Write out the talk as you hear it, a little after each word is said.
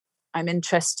I'm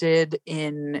interested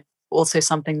in also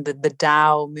something that the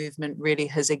DAO movement really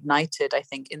has ignited, I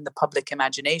think, in the public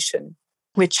imagination,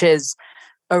 which is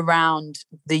around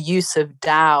the use of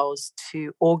DAOs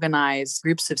to organize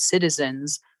groups of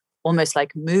citizens, almost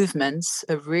like movements,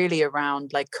 of really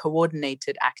around like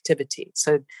coordinated activity.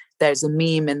 So there's a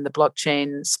meme in the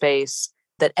blockchain space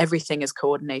that everything is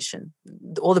coordination.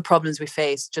 All the problems we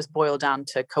face just boil down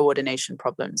to coordination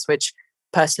problems, which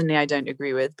personally I don't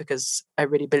agree with, because I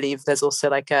really believe there's also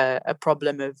like a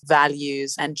problem of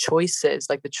values and choices,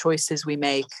 like the choices we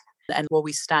make and what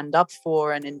we stand up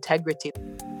for, and integrity.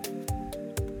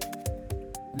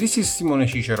 This is Simone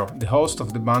Cicero, the host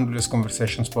of the Boundaryless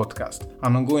Conversations podcast,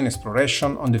 an ongoing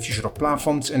exploration on the future of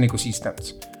platforms and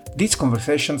ecosystems. These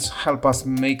conversations help us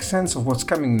make sense of what's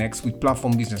coming next with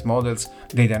platform business models,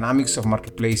 the dynamics of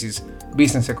marketplaces,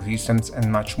 business ecosystems, and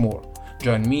much more.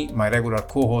 Join me, my regular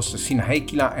co-host Sina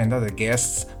Heikkilä, and other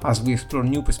guests as we explore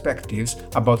new perspectives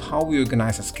about how we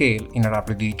organize at scale in a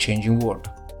rapidly changing world.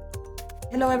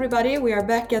 Hello everybody, we are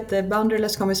back at the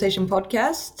Boundaryless Conversation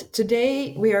podcast.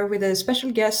 Today we are with a special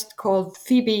guest called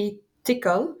Phoebe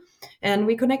Tickle, and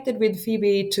we connected with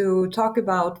Phoebe to talk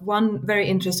about one very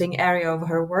interesting area of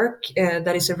her work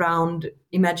that is around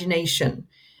imagination,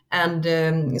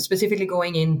 and specifically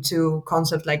going into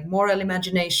concepts like moral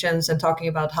imaginations and talking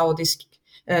about how this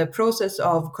process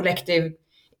of collective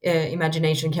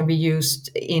imagination can be used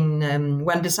in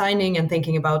when designing and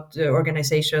thinking about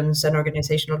organizations and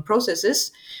organizational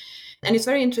processes. And it's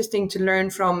very interesting to learn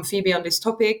from Phoebe on this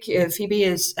topic. Phoebe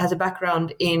has a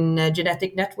background in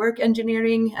genetic network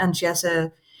engineering, and she has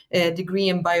a degree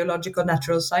in biological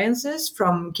natural sciences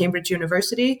from Cambridge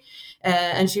University.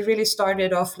 And she really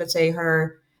started off, let's say,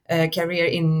 her career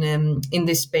in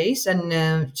this space.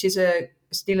 And she's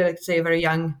still, let's say, a very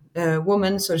young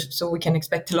woman, so we can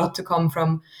expect a lot to come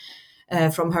from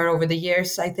her over the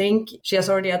years. I think she has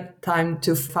already had time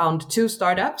to found 2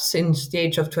 startups since the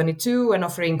age of 22, and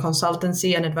offering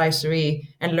consultancy and advisory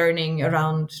and learning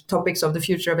around topics of the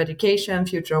future of education,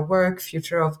 future of work,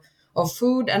 future of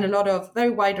food, and a lot of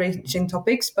very wide-ranging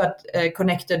topics, but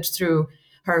connected through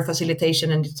her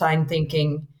facilitation and design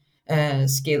thinking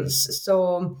skills.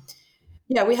 So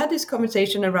yeah, we had this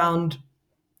conversation around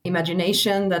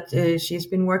imagination that she's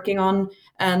been working on.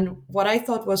 And what I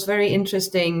thought was very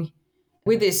interesting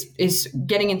with this is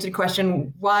getting into the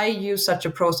question, why use such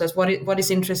a process? What is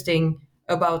interesting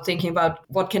about thinking about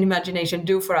what can imagination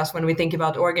do for us when we think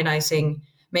about organizing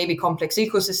maybe complex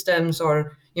ecosystems,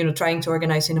 or trying to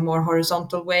organize in a more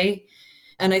horizontal way?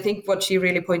 And I think what she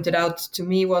really pointed out to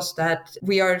me was that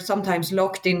we are sometimes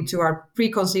locked into our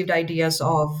preconceived ideas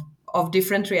of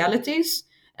different realities.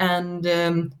 And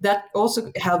that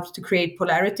also helps to create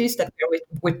polarities that we're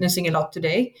witnessing a lot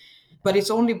today. But it's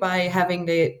only by having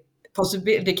the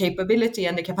capability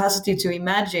and the capacity to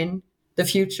imagine the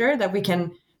future that we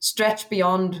can stretch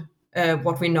beyond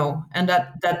what we know. And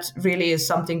that really is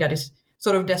something that is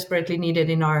sort of desperately needed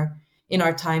in our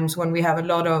times, when we have a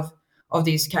lot of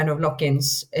these kind of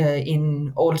lock-ins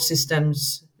in old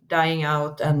systems dying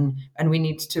out, and we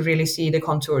need to really see the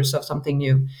contours of something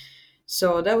new.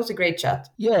 So that was a great chat.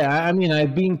 Yeah, I mean,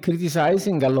 I've been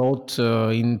criticizing a lot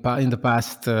in the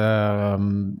past, that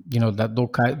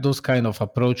those kind of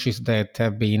approaches that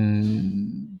have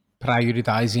been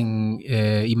prioritizing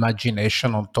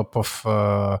imagination on top of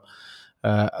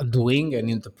doing and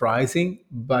enterprising.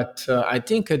 But I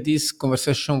think this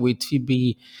conversation with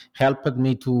Phoebe helped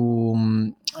me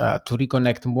to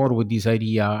reconnect more with this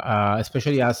idea,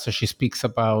 especially as she speaks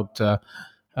about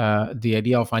the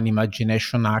idea of an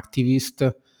imagination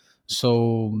activist.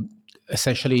 So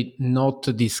essentially not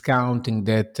discounting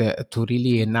that to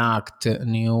really enact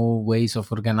new ways of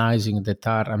organizing that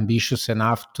are ambitious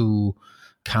enough to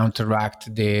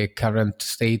counteract the current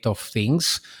state of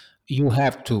things, you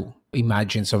have to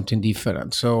imagine something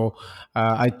different. So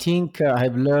I think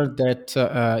I've learned that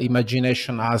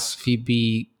imagination, as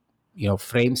Phoebe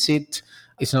frames it,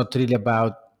 it's not really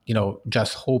about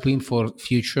just hoping for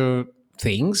future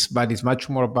things, but it's much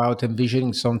more about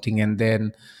envisioning something, and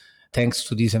then thanks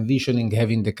to this envisioning,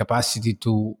 having the capacity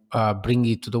to bring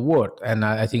it to the world. And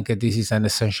I think that this is an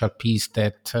essential piece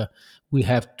that we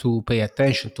have to pay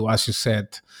attention to, as you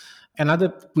said. Another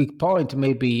quick point,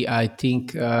 maybe I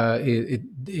think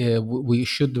we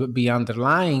should be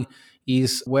underlying,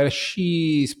 is where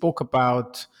she spoke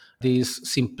about this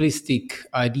simplistic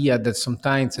idea that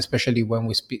sometimes, especially when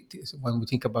we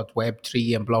think about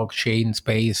Web3 and blockchain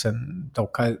space and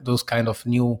those kind of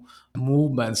new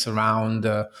movements around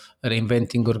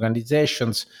reinventing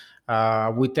organizations,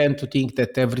 we tend to think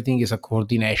that everything is a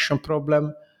coordination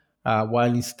problem.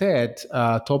 while instead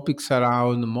topics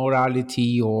around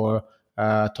morality or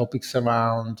topics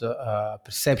around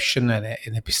perception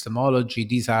and epistemology,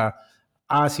 these are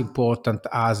as important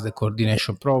as the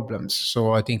coordination problems.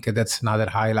 So I think that's another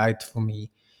highlight for me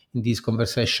in this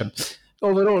conversation.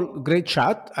 Overall, great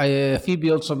chat. Phoebe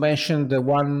also mentioned the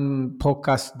one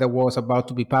podcast that was about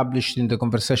to be published in the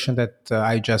conversation that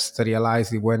I just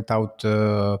realized it went out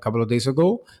a couple of days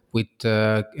ago with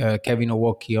Kevin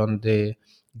Owoki on the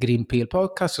Green Pill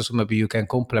podcast. So maybe you can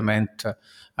complement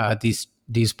this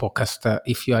podcast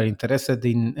if you are interested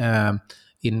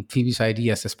in Phoebe's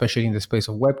ideas, especially in the space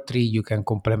of Web3. You can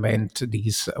complement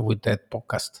these with that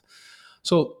podcast.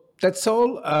 So that's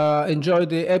all. Enjoy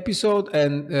the episode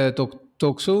and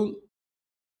talk soon.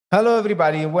 Hello,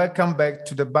 everybody. Welcome back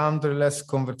to the Boundaryless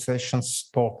Conversations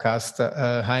podcast.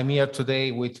 I'm here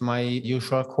today with my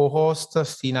usual co-host,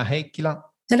 Stina Heikkila.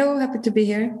 Hello, happy to be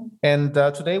here. And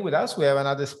today with us, we have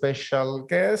another special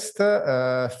guest,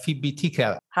 Phoebe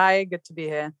Tickell. Hi, good to be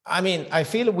here. I mean, I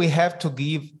feel we have to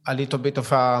give a little bit of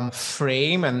a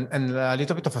frame and a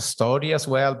little bit of a story as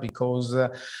well, because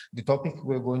the topic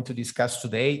we're going to discuss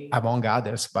today, among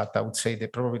others, but I would say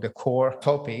that probably the core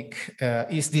topic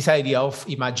is this idea of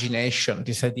imagination,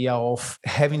 this idea of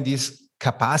having this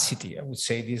capacity, I would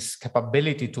say this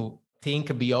capability to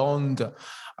think beyond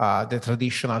the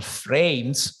traditional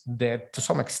frames that to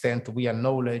some extent we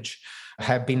acknowledge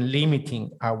have been limiting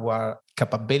our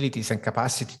capabilities and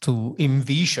capacity to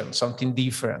envision something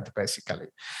different, basically.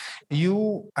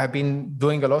 You have been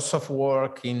doing a lot of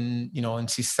work in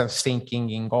systems thinking,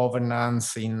 in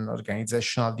governance, in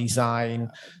organizational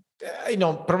design.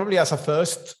 Probably as a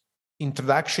first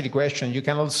introductory question, you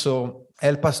can also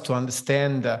help us to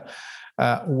understand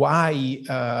why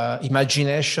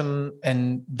imagination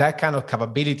and that kind of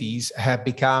capabilities have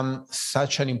become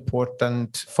such an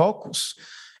important focus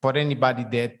for anybody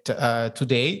that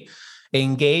today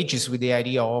engages with the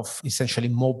idea of essentially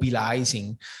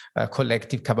mobilizing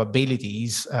collective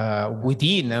capabilities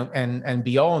within and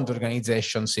beyond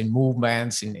organizations, in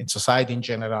movements, in society in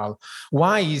general.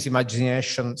 Why is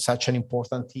imagination such an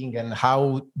important thing, and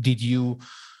how did you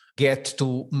get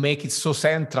to make it so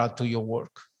central to your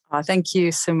work? Thank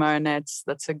you, Simone.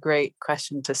 That's a great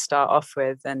question to start off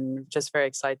with, and just very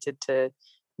excited to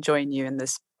join you in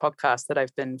this podcast that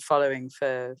I've been following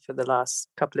for the last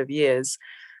couple of years.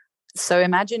 So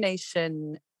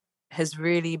imagination has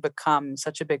really become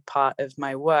such a big part of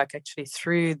my work, actually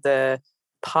through the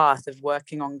path of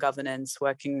working on governance,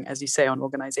 working, as you say, on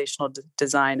organizational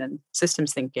design and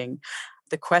systems thinking.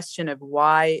 The question of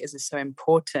why is this so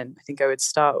important, I think I would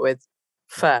start with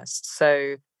first.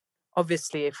 So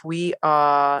obviously, if we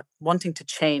are wanting to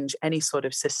change any sort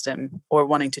of system or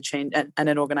wanting to change, and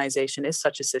an organization is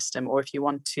such a system, or if you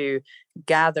want to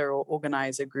gather or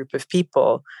organize a group of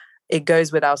people, it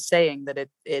goes without saying that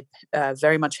it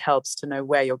very much helps to know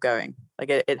where you're going. Like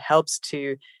it helps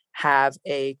to have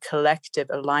a collective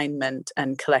alignment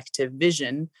and collective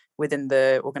vision within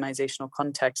the organizational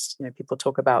context. People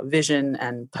talk about vision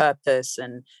and purpose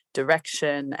and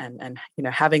direction and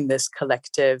having this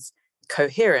collective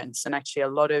coherence. And actually a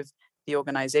lot of the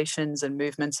organizations and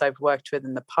movements I've worked with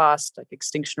in the past, like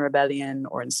Extinction Rebellion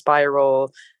or Inspiral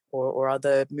or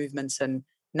other movements and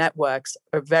networks,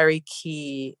 are very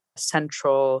key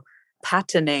central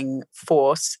patterning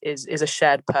force is a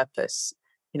shared purpose.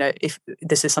 If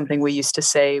this is something we used to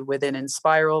say within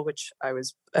Inspiral, which I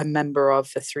was a member of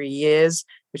for 3 years,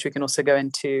 which we can also go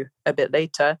into a bit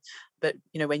later. But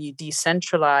when you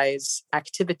decentralize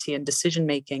activity and decision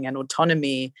making and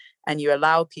autonomy, and you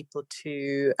allow people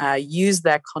to use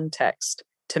their context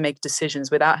to make decisions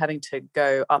without having to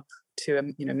go up to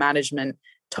a management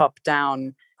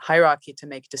top-down hierarchy to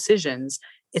make decisions,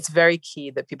 it's very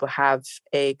key that people have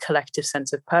a collective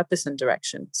sense of purpose and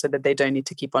direction, so that they don't need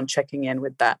to keep on checking in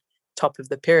with that top of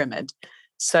the pyramid.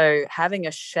 So having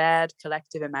a shared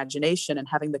collective imagination and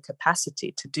having the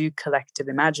capacity to do collective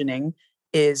imagining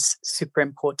is super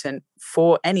important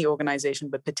for any organization,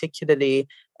 but particularly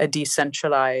a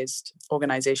decentralized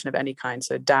organization of any kind.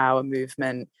 So DAO, a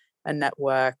movement, a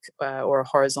network, or a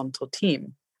horizontal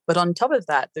team. But on top of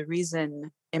that, the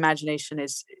reason imagination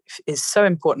is so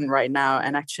important right now,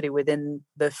 and actually within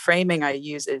the framing I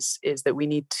use is that we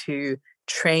need to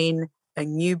train a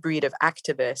new breed of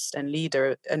activist and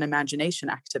leader, an imagination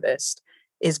activist,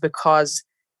 is because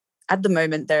at the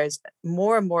moment there is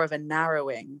more and more of a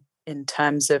narrowing in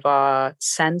terms of our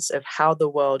sense of how the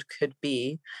world could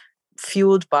be,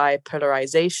 fueled by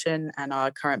polarization and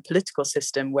our current political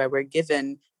system, where we're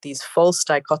given these false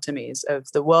dichotomies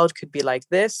of the world could be like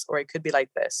this or it could be like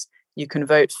this. You can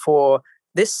vote for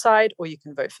this side or you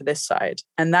can vote for this side.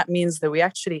 And that means that we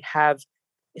actually have,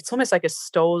 it's almost like a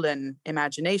stolen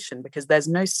imagination, because there's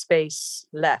no space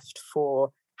left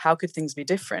for how could things be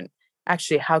different?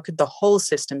 Actually, how could the whole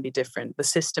system be different? The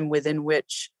system within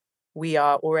which we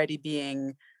are already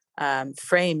being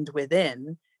framed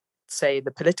within, say,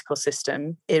 the political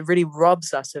system, it really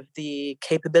robs us of the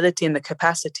capability and the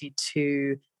capacity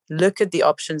to look at the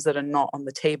options that are not on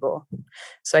the table.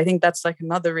 So I think that's like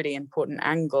another really important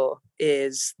angle,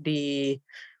 is the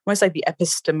almost like the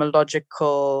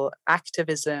epistemological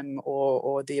activism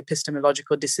or the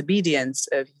epistemological disobedience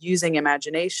of using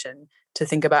imagination to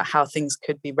think about how things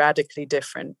could be radically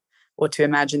different, or to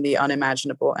imagine the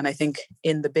unimaginable. And I think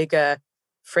in the bigger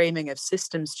framing of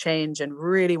systems change and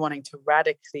really wanting to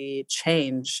radically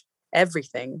change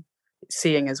everything,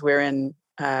 seeing as we're in,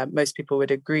 most people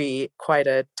would agree, quite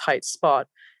a tight spot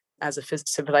as a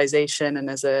civilization and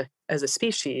as a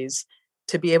species,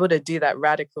 to be able to do that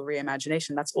radical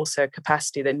reimagination, that's also a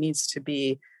capacity that needs to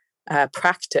be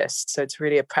practiced. So it's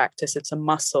really a practice, it's a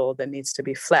muscle that needs to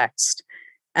be flexed.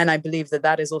 And I believe that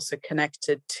that is also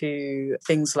connected to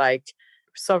things like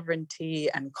sovereignty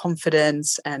and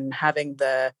confidence, and having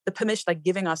the permission, like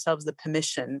giving ourselves the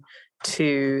permission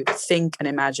to think and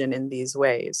imagine in these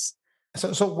ways.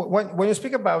 So when you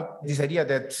speak about this idea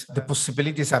that the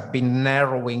possibilities have been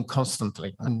narrowing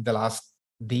constantly in the last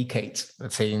decades,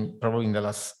 let's say probably in the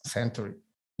last century,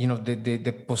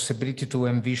 the possibility to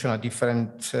envision a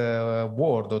different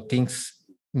world, or things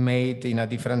made in a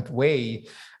different way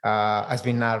has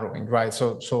been narrowing, right?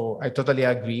 So I totally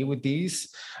agree with this,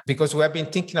 because we have been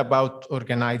thinking about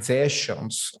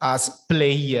organizations as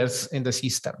players in the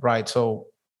system, right? So,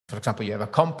 for example, you have a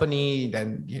company,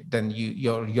 then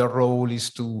your role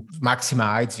is to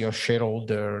maximize your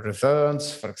shareholder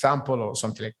returns, for example, or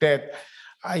something like that.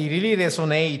 I really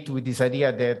resonate with this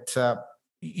idea that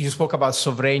you spoke about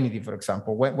sovereignty, for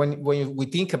example. When we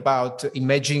think about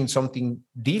imagining something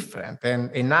different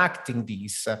and enacting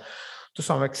this, to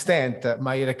some extent,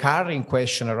 my recurring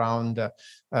question around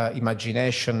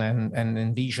imagination and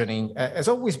envisioning has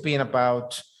always been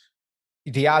about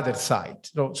the other side.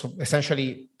 So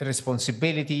essentially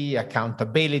responsibility,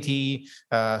 accountability.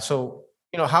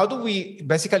 How do we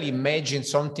basically imagine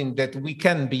something that we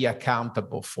can be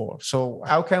accountable for? So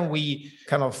how can we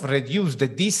kind of reduce the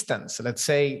distance, let's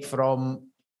say, from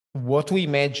what we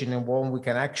imagine and what we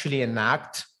can actually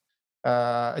enact?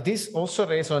 This also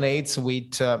resonates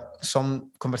with some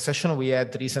conversation we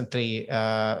had recently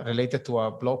related to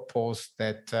a blog post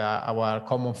that our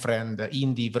common friend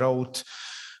Indy wrote,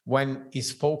 when he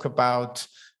spoke about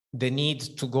the need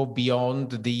to go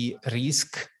beyond the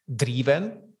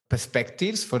risk-driven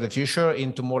perspectives for the future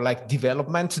into more like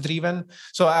development-driven.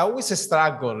 So I always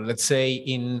struggle, let's say,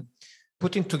 in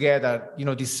putting together,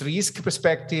 this risk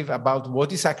perspective about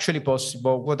what is actually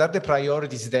possible, what are the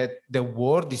priorities that the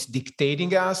world is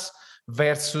dictating us,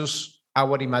 versus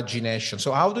our imagination.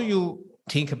 So how do you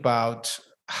think about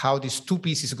how these two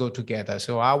pieces go together?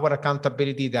 So our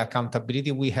accountability, the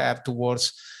accountability we have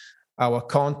towards our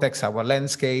context, our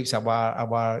landscapes,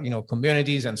 our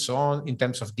communities, and so on, in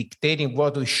terms of dictating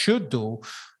what we should do,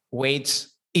 with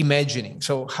imagining.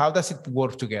 So how does it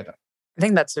work together? I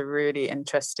think that's a really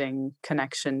interesting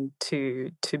connection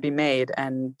to be made,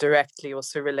 and directly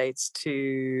also relates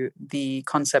to the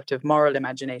concept of moral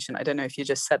imagination. I don't know if you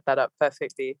just set that up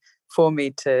perfectly for me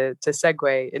to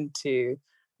segue into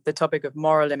the topic of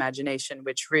moral imagination,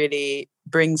 which really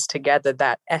brings together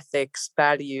that ethics,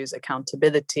 values,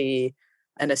 accountability,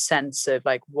 and a sense of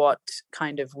like, what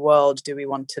kind of world do we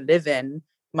want to live in,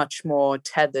 much more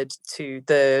tethered to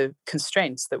the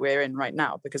constraints that we're in right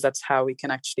now, because that's how we can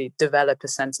actually develop a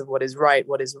sense of what is right,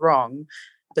 what is wrong,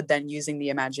 but then using the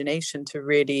imagination to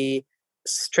really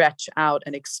stretch out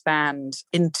and expand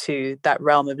into that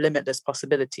realm of limitless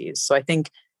possibilities. So I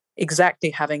think exactly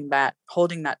having that,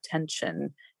 holding that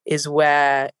tension, is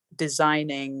where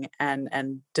designing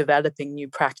and developing new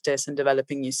practice and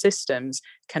developing new systems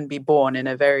can be born in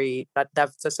a very,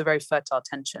 that's a very fertile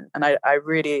tension. And I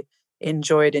really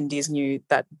enjoyed Indy's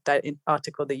that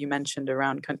article that you mentioned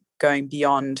around going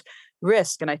beyond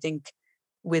risk. And I think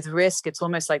with risk, it's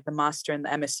almost like the master and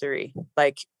the emissary.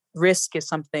 Like, risk is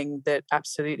something that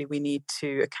absolutely we need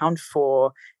to account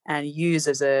for and use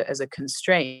as a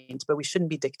constraint, but we shouldn't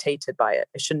be dictated by it.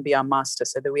 It shouldn't be our master,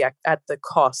 so that we act at the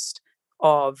cost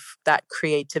of that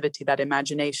creativity, that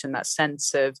imagination, that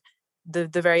sense of the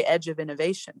very edge of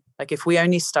innovation. Like, if we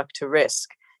only stuck to risk,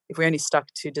 if we only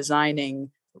stuck to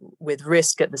designing with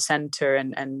risk at the center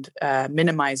and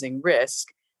minimizing risk,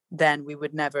 then we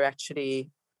would never actually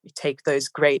you take those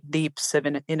great leaps of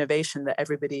innovation that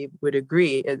everybody would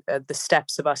agree are the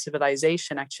steps of our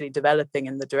civilization actually developing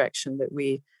in the direction that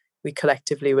we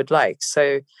collectively would like.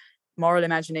 So moral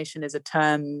imagination is a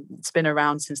term that's been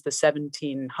around since the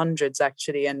 1700s,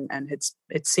 actually, and it's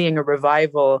seeing a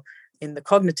revival in the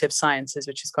cognitive sciences,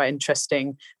 which is quite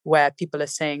interesting, where people are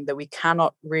saying that we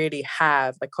cannot really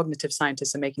have, like cognitive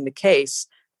scientists are making the case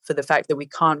for the fact that we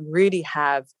can't really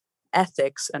have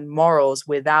ethics and morals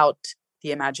without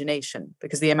the imagination,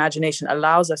 because the imagination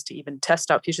allows us to even test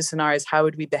out future scenarios. How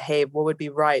would we behave? What would be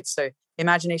right? So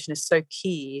imagination is so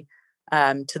key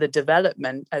to the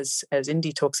development, as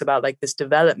Indy talks about, like this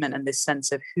development and this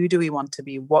sense of who do we want to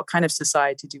be? What kind of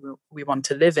society do we want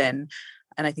to live in?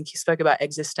 And I think he spoke about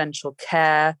existential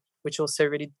care, which also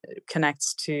really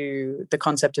connects to the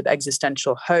concept of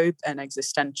existential hope and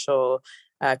existential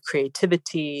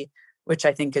creativity, which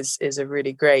I think is a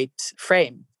really great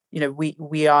frame. You know,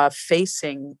 we are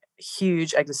facing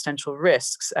huge existential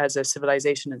risks as a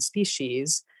civilization and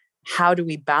species. How do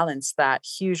we balance that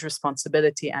huge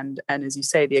responsibility and as you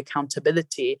say, the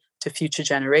accountability to future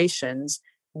generations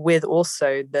with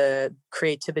also the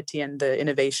creativity and the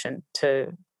innovation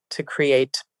to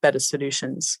create better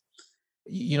solutions?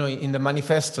 You know, in the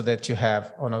manifesto that you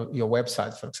have on your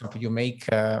website, for example, you make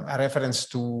a reference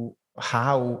to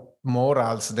how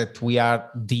morals that we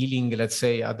are dealing, let's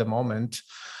say, at the moment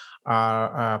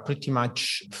are pretty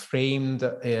much framed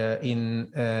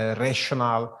in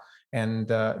rational and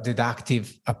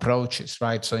deductive approaches,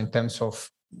 right? So in terms of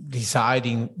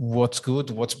deciding what's good,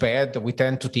 what's bad, we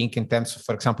tend to think in terms of,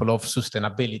 for example, of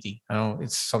sustainability. You know,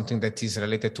 it's something that is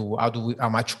related to how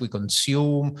much we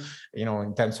consume, you know,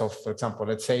 in terms of, for example,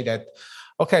 let's say that,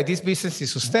 okay, this business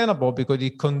is sustainable because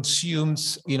it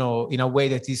consumes, you know, in a way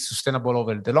that is sustainable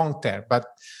over the long term. But,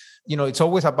 you know, it's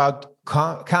always about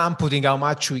computing how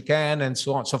much we can and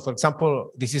so on. So, for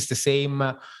example, this is the same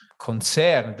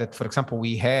concern that, for example,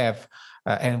 we have,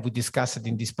 and we discussed it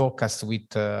in this podcast with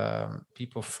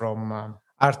people from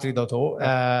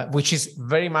Artery.o, which is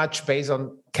very much based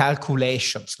on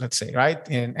calculations, let's say, right?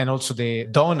 And also the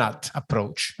donut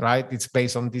approach, right? It's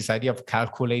based on this idea of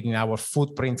calculating our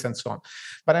footprints and so on.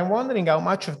 But I'm wondering how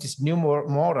much of these new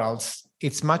morals,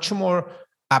 it's much more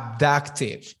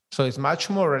abductive. So it's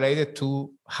much more related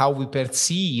to how we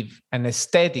perceive and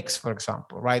aesthetics, for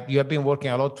example, right? You have been working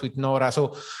a lot with Nora.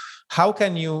 So how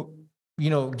can you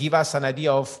give us an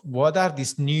idea of what are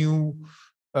these new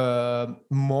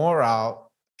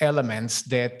moral elements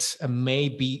that may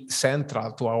be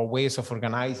central to our ways of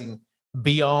organizing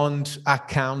beyond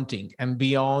accounting and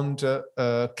beyond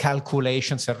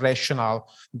calculations and rational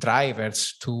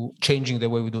drivers to changing the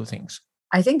way we do things?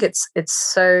 I think it's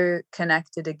so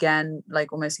connected again,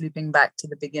 like almost looping back to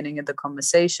the beginning of the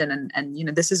conversation. And you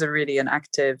know, this is really an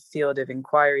active field of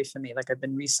inquiry for me. Like I've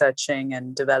been researching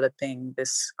and developing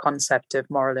this concept of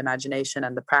moral imagination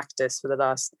and the practice for the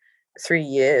last 3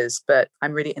 years, but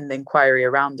I'm really in the inquiry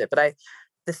around it. But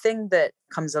the thing that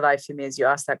comes alive for me as you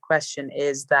ask that question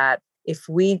is that if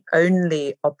we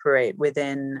only operate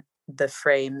within the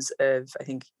frames of, I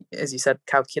think, as you said,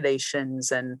 calculations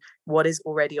and what is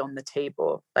already on the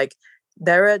table, like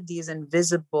there are these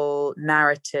invisible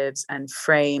narratives and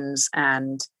frames,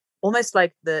 and almost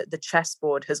like the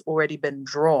chessboard has already been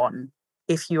drawn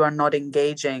if you are not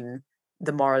engaging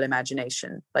the moral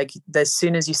imagination. Like as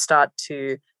soon as you start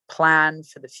to plan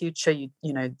for the future, you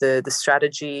know, the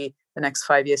strategy, the next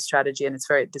 5-year strategy, and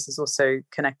this is also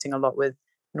connecting a lot with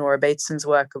Nora Bateson's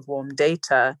work of warm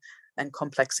data and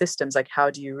complex systems. Like how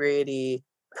do you really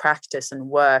practice and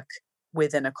work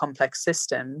within a complex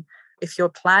system? If you're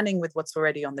planning with what's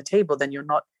already on the table, then you're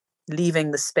not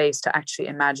leaving the space to actually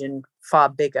imagine far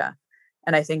bigger.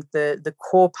 And I think the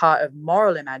core part of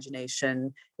moral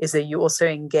imagination is that you also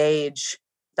engage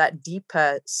that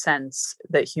deeper sense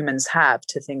that humans have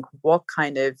to think, what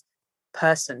kind of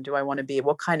person do I want to be?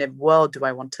 What kind of world do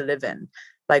I want to live in?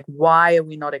 Like, why are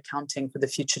we not accounting for the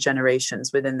future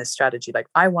generations within this strategy? Like,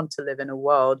 I want to live in a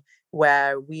world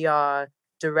where we are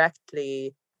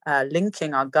directly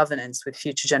linking our governance with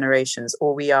future generations,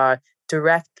 or we are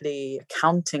directly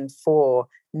accounting for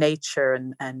nature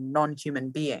and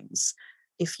non-human beings.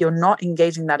 If you're not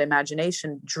engaging that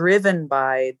imagination driven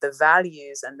by the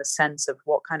values and the sense of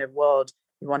what kind of world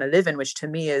you want to live in, which to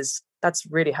me that's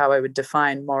really how I would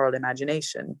define moral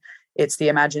imagination. It's the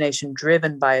imagination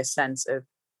driven by a sense of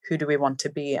who do we want to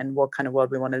be and what kind of world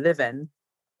we want to live in.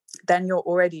 Then you're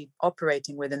already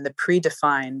operating within the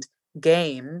predefined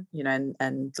game, you know,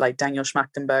 and like Daniel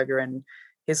Schmachtenberger and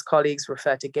his colleagues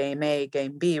refer to game A,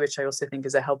 game B, which I also think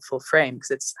is a helpful frame, because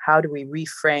it's how do we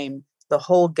reframe the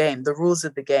whole game, the rules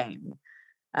of the game.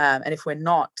 And if we're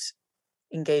not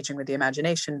engaging with the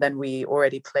imagination, then we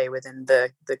already play within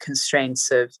the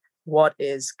constraints of what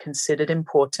is considered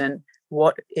important,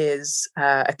 what is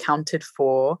accounted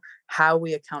for, how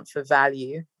we account for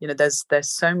value. There's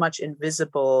so much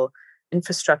invisible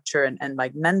infrastructure and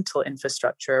like mental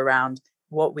infrastructure around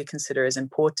what we consider as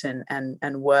important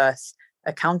and worth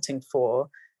accounting for,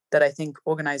 that I think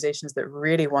organizations that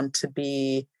really want to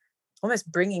be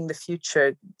almost bringing the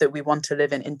future that we want to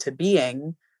live in into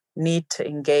being need to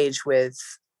engage with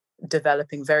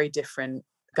developing very different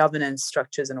governance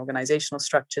structures and organizational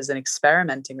structures, and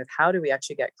experimenting with how do we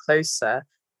actually get closer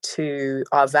to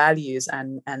our values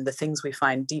and the things we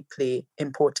find deeply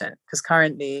important, because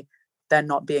currently they're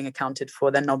not being accounted for,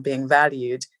 they're not being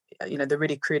valued. The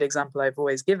really crude example I've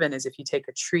always given is if you take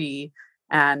a tree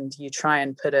and you try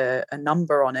and put a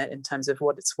number on it in terms of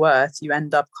what it's worth, you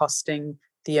end up costing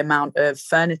the amount of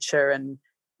furniture and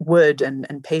wood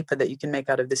and paper that you can make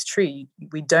out of this tree.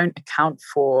 We don't account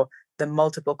for the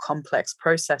multiple complex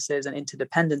processes and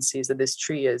interdependencies that this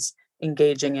tree is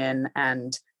engaging in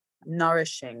and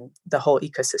nourishing the whole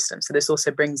ecosystem. So this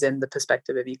also brings in the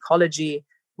perspective of ecology,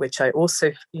 which I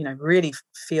also, really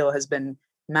feel has been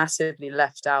massively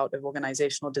left out of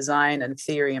organizational design and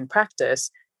theory and practice.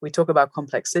 We talk about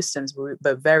complex systems,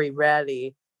 but very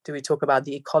rarely do we talk about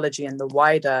the ecology and the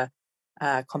wider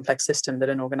complex system that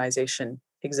an organization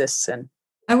exists in.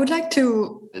 I would like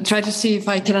to try to see if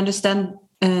I can understand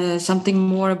something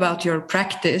more about your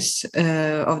practice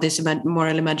of this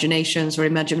moral imaginations or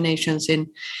imaginations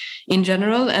in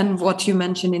general, and what you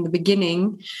mentioned in the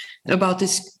beginning about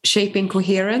this shaping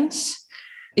coherence.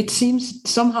 It seems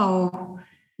somehow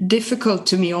difficult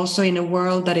to me also in a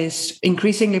world that is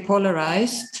increasingly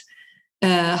polarized.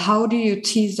 How do you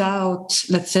tease out,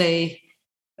 let's say,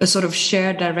 a sort of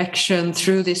shared direction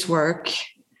through this work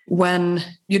when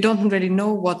you don't really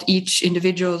know what each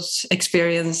individual's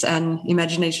experience and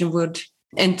imagination would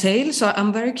entail? So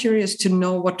I'm very curious to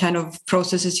know what kind of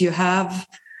processes you have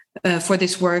for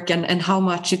this work, and how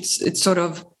much it's sort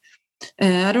of,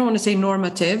 I don't want to say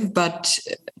normative, but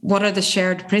what are the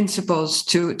shared principles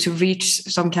to reach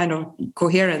some kind of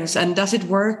coherence? And does it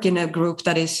work in a group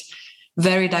that is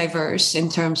very diverse in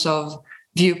terms of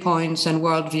viewpoints and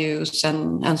worldviews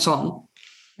and so on?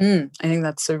 I think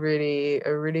that's a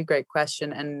really great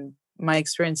question. And my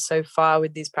experience so far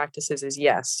with these practices is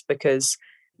yes, because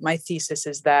my thesis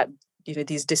is that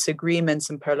these disagreements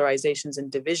and polarizations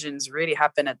and divisions really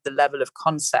happen at the level of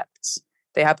concepts.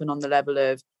 They happen on the level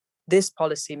of, this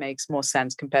policy makes more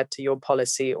sense compared to your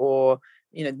policy, or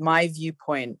my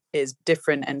viewpoint is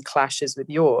different and clashes with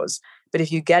yours. But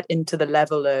if you get into the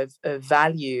level of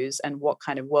values and what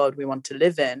kind of world we want to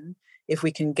live in, if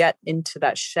we can get into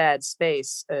that shared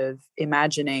space of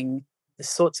imagining the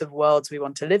sorts of worlds we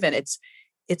want to live in,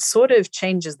 it sort of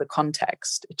changes the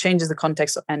context. It changes the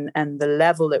context and the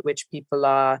level at which people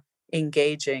are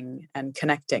engaging and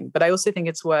connecting. But I also think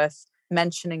it's worth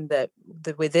mentioning that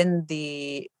within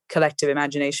the collective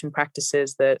imagination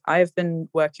practices that I've been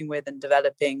working with and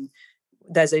developing,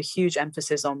 there's a huge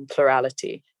emphasis on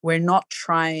plurality. We're not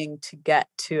trying to get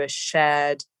to a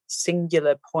shared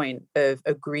singular point of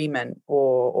agreement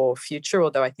or future,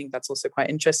 although I think that's also quite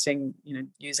interesting,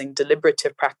 using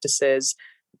deliberative practices.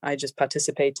 I just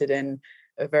participated in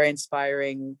a very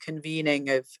inspiring convening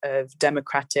of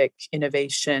democratic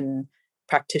innovation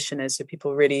practitioners, so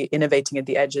people really innovating at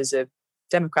the edges of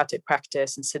democratic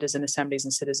practice and citizen assemblies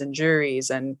and citizen juries,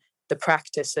 and the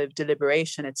practice of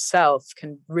deliberation itself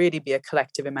can really be a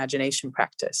collective imagination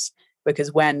practice,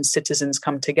 because when citizens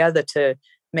come together to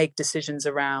make decisions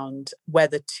around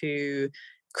whether to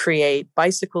create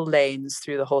bicycle lanes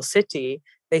through the whole city,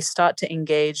 they start to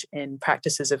engage in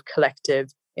practices of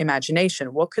collective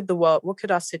imagination. What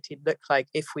could our city look like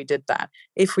if we did that?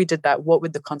 If we did that, what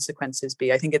would the consequences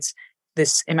be? I think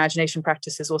this imagination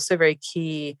practice is also very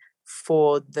key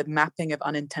for the mapping of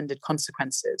unintended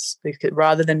consequences, because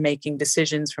rather than making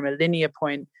decisions from a linear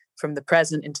point from the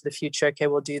present into the future, okay,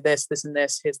 we'll do this, this, and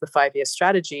this, here's the 5-year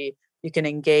strategy, you can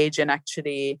engage in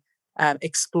actually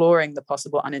exploring the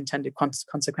possible unintended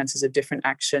consequences of different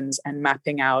actions and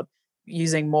mapping out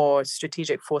using more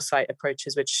strategic foresight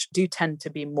approaches, which do tend to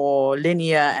be more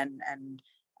linear and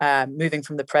moving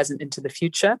from the present into the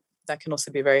future. That can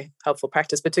also be a very helpful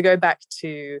practice. But to go back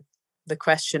to the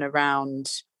question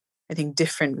around, I think,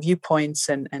 different viewpoints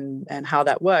and how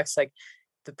that works, like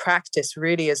the practice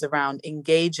really is around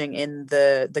engaging in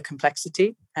the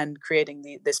complexity and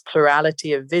creating this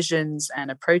plurality of visions and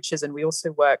approaches. And we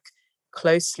also work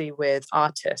closely with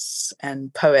artists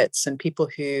and poets and people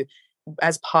who,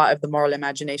 as part of the Moral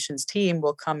Imaginations team,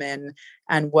 will come in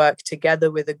and work together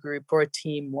with a group or a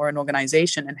team or an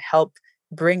organization and help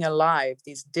bring alive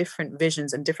these different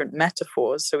visions and different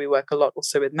metaphors. So we work a lot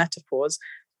also with metaphors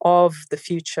of the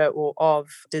future or of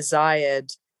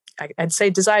desired, I'd say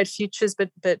desired futures,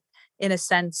 but in a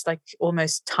sense, like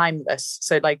almost timeless.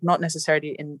 So like not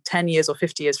necessarily in 10 years or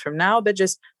 50 years from now, but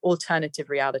just alternative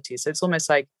realities. So it's almost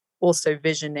like also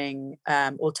visioning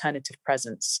alternative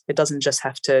presents. It doesn't just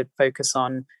have to focus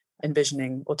on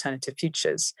envisioning alternative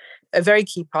futures. A very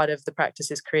key part of the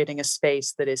practice is creating a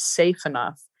space that is safe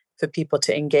enough for people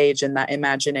to engage in that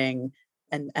imagining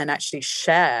and actually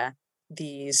share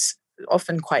these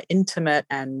often quite intimate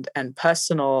and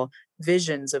personal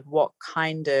visions of what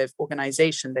kind of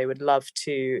organization they would love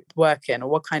to work in or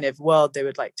what kind of world they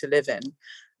would like to live in.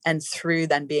 And through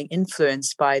then being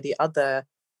influenced by the other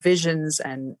visions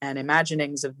and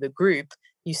imaginings of the group,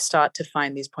 you start to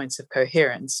find these points of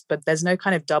coherence. But there's no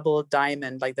kind of double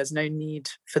diamond, like there's no need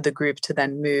for the group to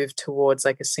then move towards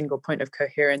like a single point of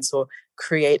coherence or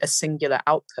create a singular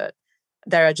output.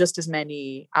 There are just as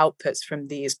many outputs from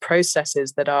these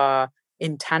processes that are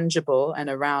intangible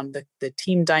and around the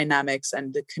team dynamics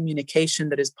and the communication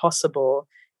that is possible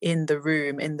in the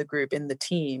room, in the group, in the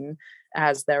team,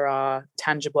 as there are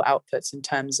tangible outputs in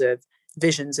terms of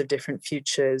visions of different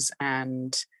futures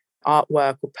and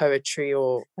artwork or poetry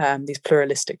or these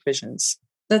pluralistic visions.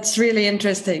 That's really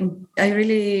interesting. I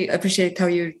really appreciate how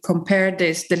you compared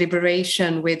this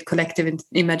deliberation with collective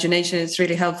imagination. It's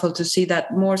really helpful to see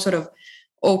that more sort of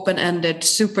open-ended,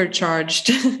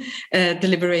 supercharged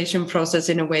deliberation process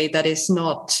in a way that is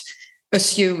not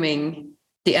assuming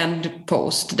the end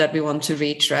post that we want to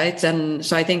reach, right? And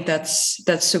so I think that's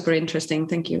super interesting.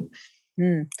 Thank you.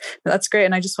 That's great.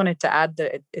 And I just wanted to add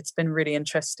that it's been really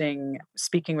interesting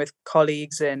speaking with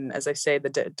colleagues in, as I say,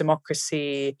 the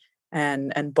democracy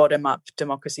and bottom-up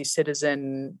democracy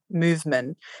citizen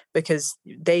movement, because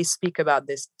they speak about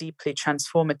this deeply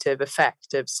transformative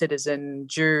effect of citizen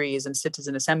juries and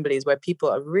citizen assemblies where people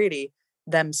are really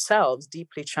themselves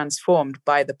deeply transformed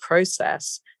by the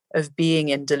process of being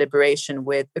in deliberation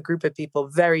with a group of people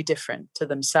very different to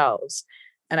themselves.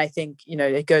 And I think,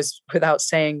 it goes without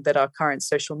saying that our current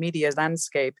social media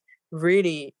landscape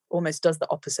really almost does the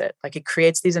opposite. Like it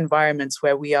creates these environments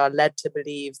where we are led to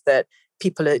believe that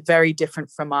people are very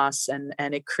different from us, and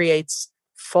it creates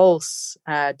false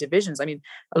divisions. I mean,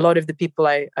 a lot of the people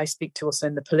I speak to also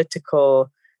in the political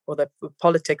or the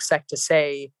politics sector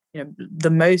say,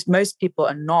 the most people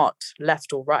are not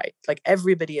left or right. Like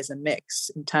everybody is a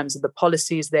mix in terms of the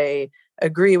policies they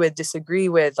agree with, disagree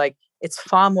with. Like it's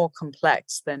far more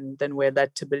complex than we're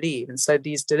led to believe. And so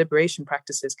these deliberation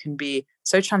practices can be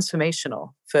so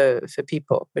transformational for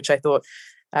people, which I thought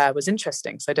was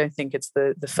interesting. So I don't think it's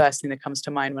the first thing that comes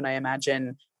to mind when I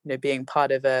imagine, being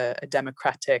part of a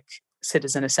democratic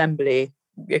citizen assembly.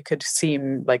 It could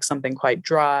seem like something quite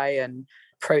dry and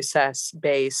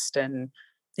process-based. And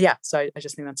so I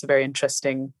just think that's a very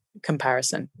interesting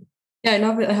comparison. Yeah, I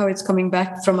love how it's coming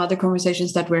back from other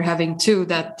conversations that we're having too,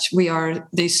 that we are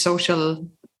these social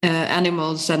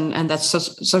animals and that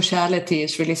sociality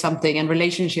is really something, and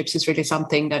relationships is really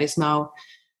something that is now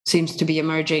seems to be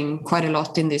emerging quite a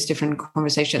lot in these different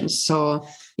conversations. So,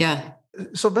 yeah.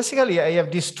 So basically, I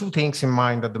have these two things in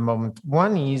mind at the moment.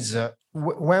 One is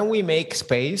when we make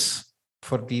space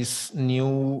for this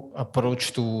new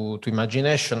approach to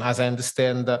imagination, as I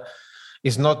understand,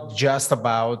 is not just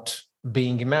about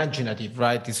being imaginative,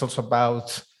 right? It's also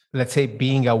about, let's say,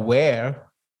 being aware,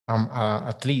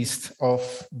 at least,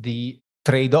 of the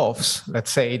trade-offs,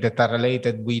 let's say, that are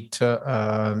related with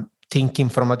thinking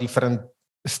from a different,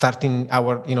 starting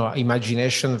our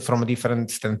imagination from a different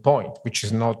standpoint, which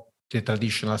is not the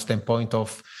traditional standpoint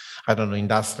of,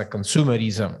 industrial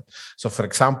consumerism. So, for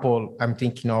example, I'm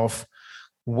thinking of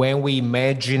when we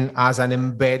imagine as an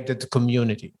embedded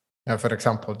community. For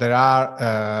example, there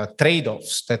are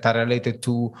trade-offs that are related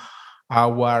to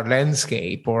our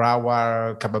landscape or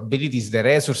our capabilities, the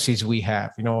resources we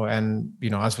have, and,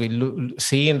 as we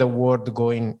see in the world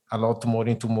going a lot more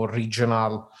into more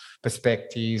regional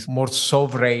perspectives, more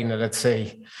sovereign, let's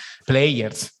say,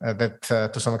 players that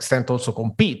to some extent also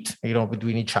compete,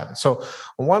 between each other. So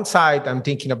on one side, I'm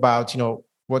thinking about,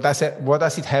 what does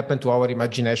it happen to our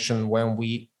imagination when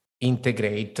we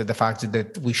integrate the fact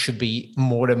that we should be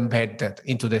more embedded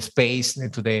into the space,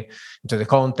 into the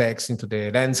context, into the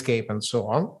landscape, and so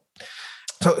on.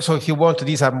 So if you want,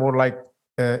 these are more like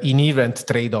inherent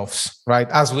trade-offs, right?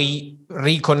 As we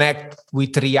reconnect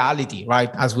with reality, right?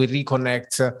 As we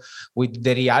reconnect with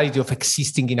the reality of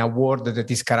existing in a world that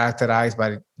is characterized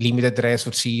by limited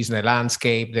resources, the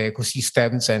landscape, the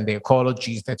ecosystems, and the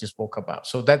ecologies that you spoke about.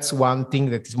 So that's one thing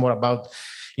that is more about,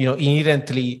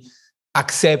 inherently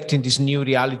accepting this new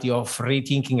reality of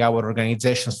rethinking our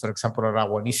organizations, for example, or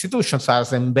our institutions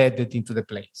as embedded into the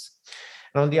place.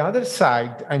 And on the other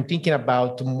side, I'm thinking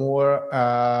about more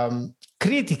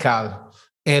critical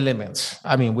elements.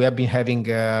 I mean, we have been having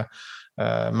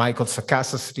Michael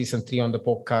Sarkassas recently on the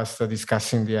podcast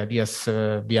discussing the ideas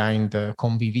behind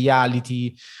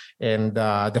conviviality and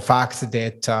the fact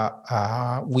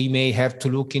that we may have to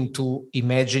look into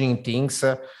imagining things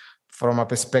from a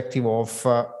perspective of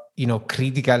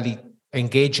critically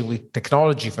engaging with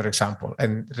technology, for example,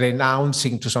 and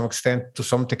renouncing to some extent to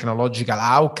some technological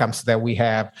outcomes that we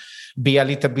have, be a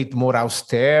little bit more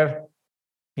austere,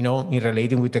 in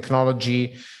relating with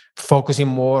technology, focusing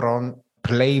more on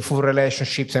playful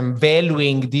relationships and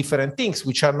valuing different things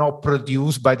which are not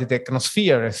produced by the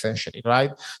technosphere, essentially,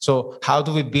 right? So how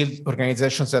do we build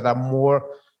organizations that are more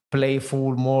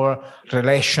playful, more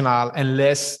relational, and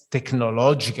less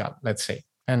technological, let's say?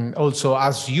 And also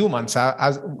as humans,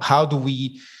 how do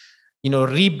we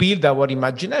rebuild our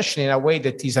imagination in a way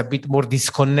that is a bit more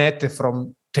disconnected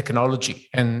from technology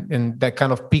and that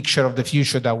kind of picture of the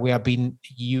future that we have been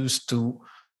used to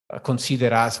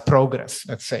consider as progress,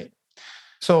 let's say.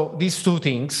 So these two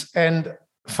things. And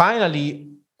finally,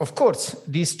 of course,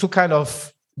 these two kind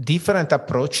of different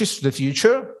approaches to the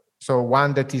future. So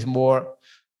one that is more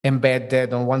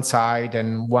embedded on one side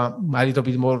and one a little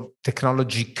bit more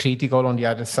technology critical on the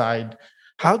other side.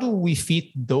 How do we fit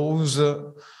those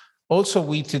also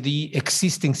with the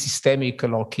existing systemic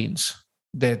lock-ins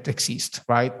that exist,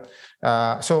 right?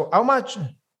 So how much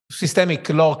systemic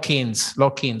lock-ins,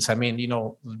 I mean,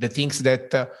 the things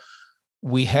that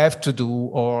we have to do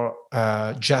or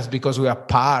just because we are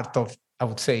part of, I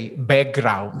would say,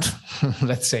 background,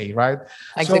 let's say, right?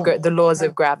 Like the laws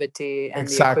of gravity and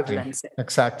exactly, the equivalence.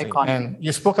 Exactly. Economy. And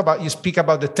you speak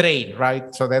about the train,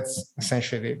 right? So that's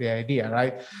essentially the idea,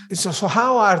 right? So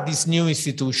how are these new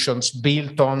institutions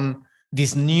built on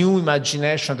this new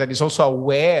imagination that is also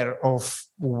aware of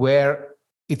where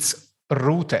it's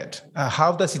rooted?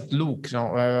 How does it look?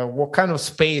 What kind of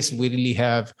space we really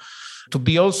have to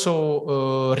be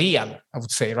also real, I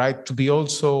would say, right? To be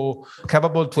also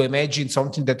capable to imagine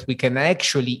something that we can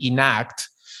actually enact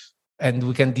and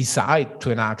we can decide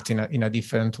to enact in a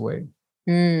different way.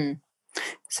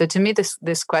 So to me,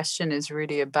 this question is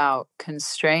really about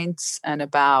constraints and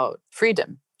about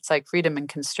freedom. It's like freedom and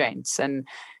constraints. And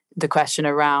the question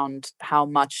around how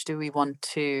much do we want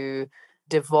to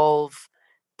devolve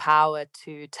power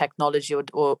to technology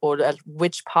or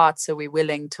which parts are we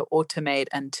willing to automate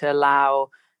and to allow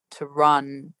to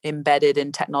run embedded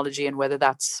in technology, and whether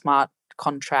that's smart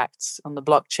contracts on the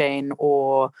blockchain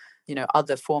or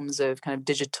other forms of kind of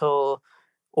digital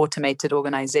automated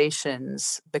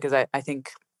organizations. Because I think,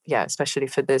 especially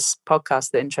for this podcast,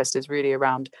 the interest is really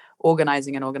around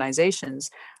organizing and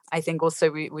organizations. I think also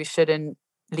we shouldn't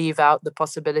leave out the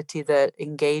possibility that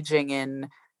engaging in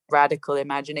radical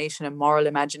imagination and moral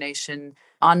imagination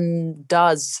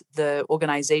undoes the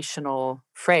organizational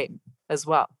frame as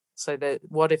well. So that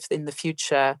what if in the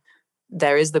future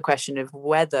there is the question of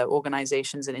whether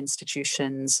organizations and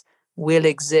institutions will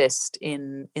exist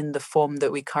in the form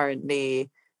that we currently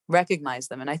recognize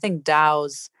them. And I think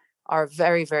DAOs are a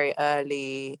very, very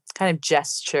early kind of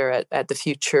gesture at the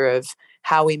future of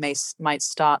how we might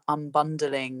start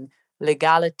unbundling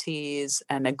legalities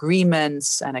and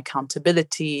agreements and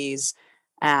accountabilities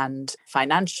and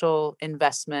financial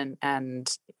investment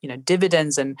and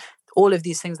dividends and all of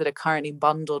these things that are currently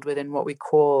bundled within what we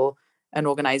call an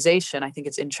organization. I think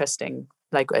it's interesting,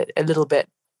 like a little bit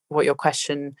what your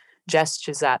question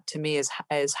gestures at to me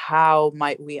is how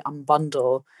might we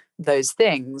unbundle those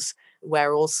things,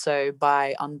 where also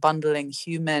by unbundling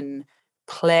human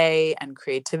play and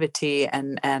creativity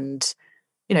and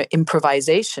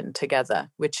improvisation together,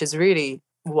 which is really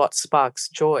what sparks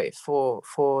joy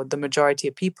for the majority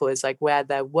of people, is like where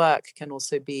their work can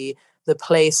also be the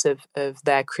place of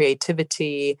their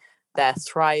creativity, their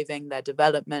thriving, their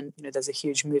development. There's a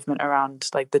huge movement around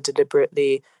like the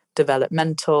deliberately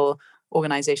developmental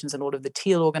organizations and all of the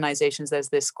teal organizations. There's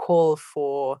this call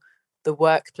for the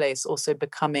workplace also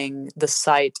becoming the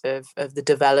site of the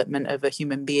development of a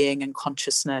human being and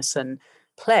consciousness and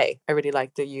play. I really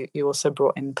like that you also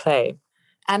brought in play.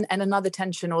 And another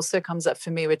tension also comes up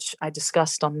for me, which I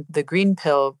discussed on the Green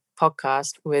Pill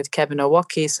podcast with Kevin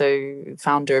Owocki, so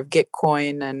founder of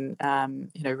Gitcoin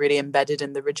and really embedded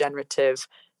in the regenerative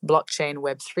blockchain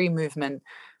Web3 movement,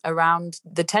 around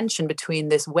the tension between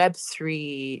this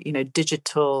Web3,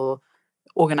 digital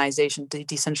organization,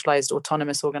 decentralized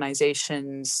autonomous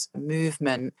organizations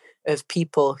movement of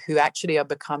people who actually are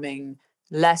becoming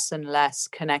less and less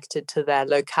connected to their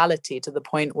locality, to the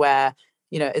point where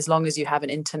as long as you have an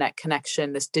internet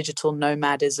connection, this digital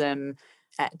nomadism,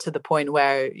 to the point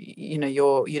where you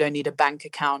don't need a bank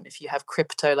account if you have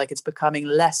crypto. Like, it's becoming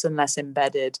less and less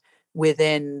embedded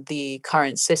within the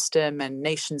current system and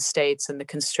nation states and the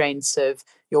constraints of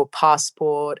your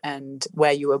passport and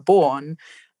where you were born.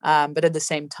 But at the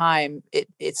same time,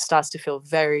 it starts to feel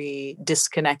very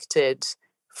disconnected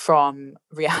from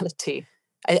reality.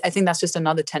 I think that's just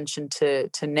another tension to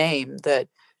name, that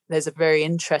there's a very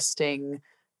interesting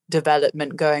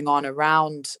development going on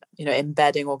around,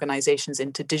 embedding organizations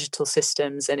into digital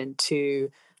systems and into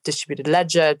distributed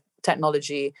ledger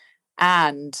technology.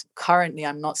 And currently,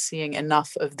 I'm not seeing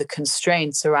enough of the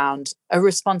constraints around a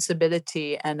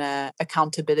responsibility and a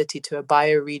accountability to a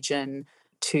bioregion,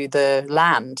 to the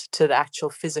land, to the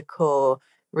actual physical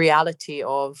reality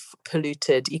of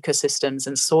polluted ecosystems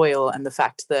and soil, and the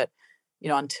fact that,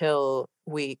 until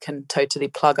we can totally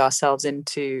plug ourselves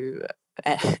into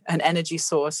an energy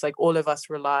source, like all of us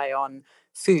rely on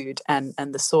food and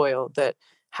the soil that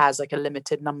has like a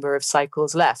limited number of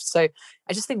cycles left. So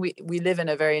I just think we live in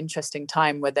a very interesting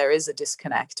time where there is a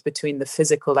disconnect between the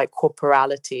physical, like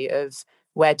corporality of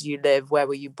where do you live, where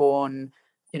were you born,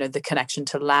 the connection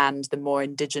to land, the more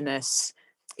indigenous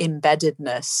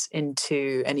embeddedness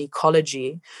into an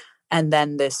ecology, and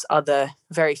then this other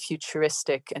very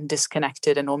futuristic and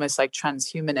disconnected and almost like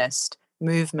transhumanist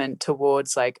movement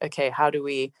towards like, okay, how do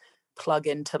we plug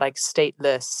into like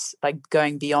stateless, like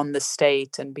going beyond the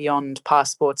state and beyond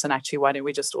passports, and actually why don't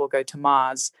we just all go to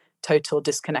Mars? Total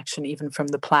disconnection even from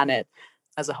the planet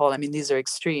as a whole. I mean, these are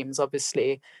extremes,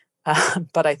 obviously,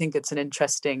 but I think it's an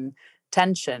interesting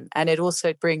tension. And it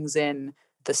also brings in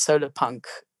the solar punk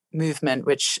movement,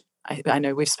 which I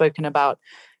know we've spoken about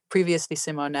previously,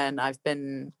 Simone, and I've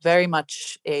been very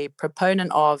much a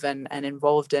proponent of and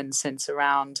involved in since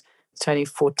around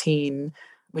 2014,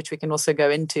 which we can also go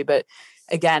into. But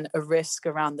again, a risk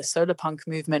around the solar punk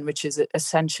movement, which is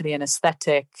essentially an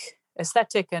aesthetic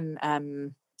and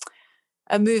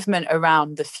a movement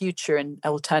around the future and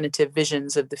alternative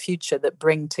visions of the future that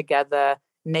bring together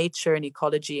nature and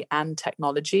ecology and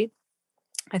technology.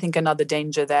 I think another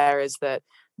danger there is that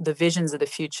the visions of the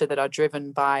future that are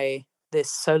driven by this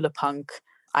solar punk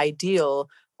ideal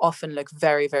often look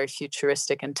very, very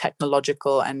futuristic and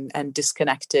technological and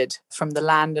disconnected from the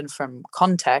land and from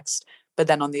context. But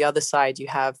then on the other side, you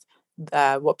have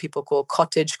what people call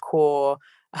cottagecore,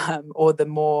 or the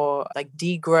more like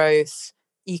degrowth,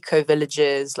 eco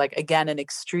villages, like again, an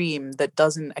extreme that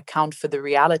doesn't account for the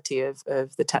reality of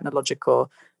the technological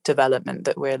development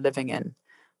that we're living in.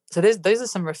 So those are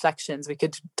some reflections. We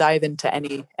could dive into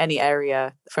any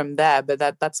area from there, but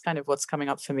that's kind of what's coming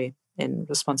up for me in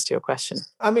response to your question.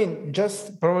 I mean,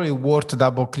 just probably worth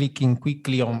double clicking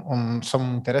quickly on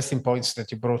some interesting points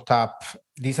that you brought up.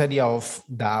 This idea of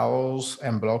DAOs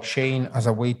and blockchain as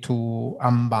a way to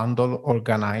unbundle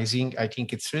organizing, I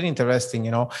think it's really interesting,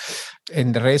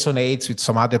 and resonates with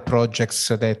some other projects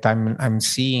that I'm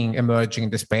seeing emerging in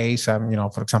the space.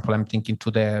 For example, I'm thinking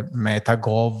to the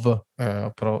MetaGov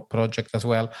project as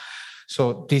well.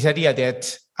 So this idea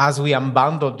that as we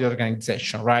unbundle the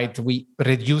organization, right, we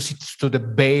reduce it to the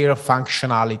bare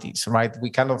functionalities, right? We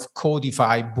kind of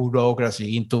codify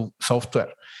bureaucracy into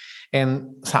software.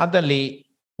 And suddenly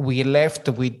we're left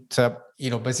with,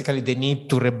 basically the need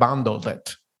to rebundle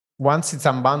that. Once it's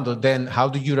unbundled, then how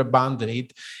do you rebundle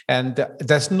it? And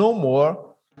there's no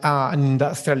more an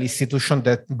industrial institution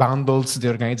that bundles the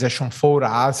organization for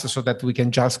us so that we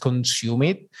can just consume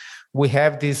it. We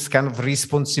have this kind of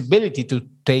responsibility to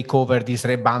take over this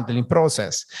rebundling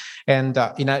process. And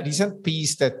in a recent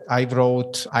piece that I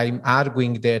wrote, I'm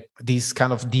arguing that this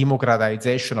kind of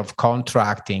democratization of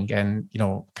contracting and,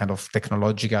 kind of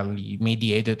technologically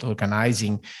mediated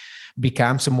organizing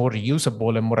becomes more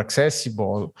usable and more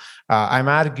accessible. I'm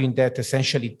arguing that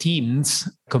essentially teams,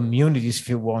 communities, if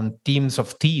you want, teams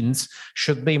of teams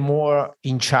should be more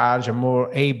in charge and more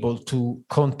able to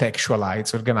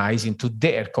contextualize organizing to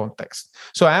their context.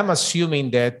 So I'm assuming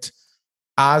that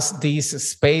as this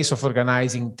space of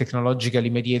organizing, technologically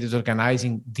mediated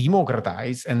organizing,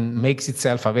 democratizes and makes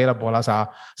itself available as a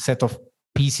set of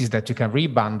pieces that you can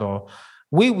rebundle,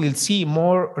 we will see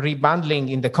more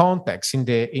rebundling in the context, in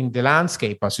the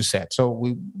landscape, as you said. So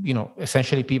we,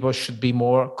 essentially people should be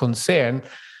more concerned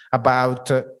about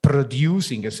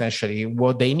producing essentially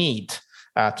what they need.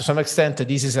 To some extent,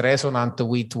 this is resonant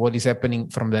with what is happening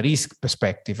from the risk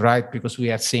perspective, right? Because we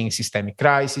are seeing systemic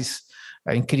crisis,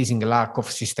 increasing lack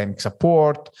of systemic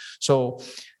support. So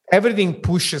everything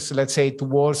pushes, let's say,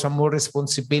 towards a more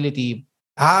responsibility,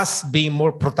 us being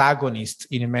more protagonist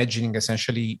in imagining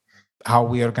essentially how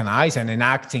we organize and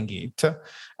enacting it.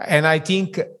 And I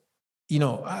think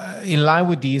in line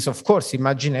with this, of course,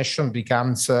 imagination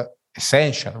becomes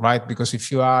essential, right? Because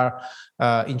if you are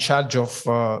in charge of,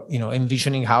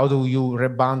 envisioning how do you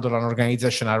rebundle an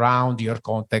organization around your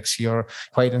context, your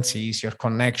acquaintances, your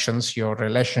connections, your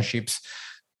relationships,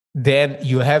 then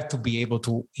you have to be able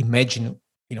to imagine,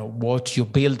 what you're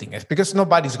building, because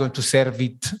nobody's going to serve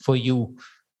it for you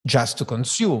just to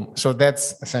consume. So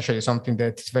that's essentially something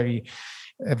that is very,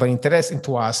 very interesting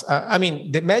to us.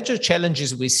 The major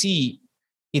challenges we see,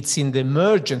 it's in the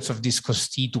emergence of these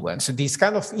constituents, this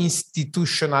kind of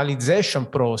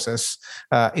institutionalization process.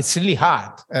 It's really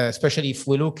hard, especially if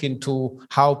we look into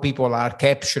how people are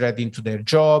captured into their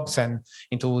jobs and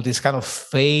into this kind of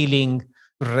failing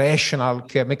rational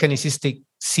mechanistic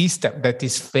system that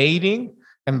is failing,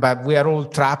 but we are all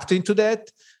trapped into that.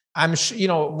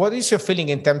 What is your feeling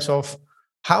in terms of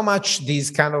how much these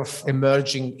kind of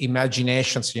emerging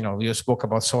imaginations, you spoke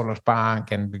about solar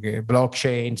punk and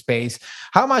blockchain space,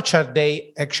 how much are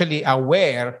they actually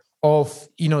aware of,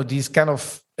 these kind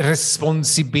of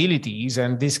responsibilities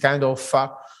and this kind of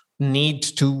need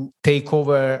to take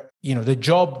over, the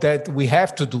job that we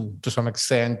have to do to some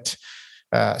extent?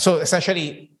 So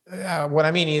essentially, what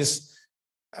I mean is,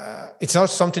 it's not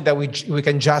something that we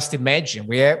can just imagine.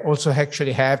 We also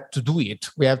actually have to do it.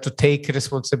 We have to take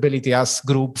responsibility as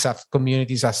groups, as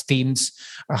communities, as teams.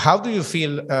 How do you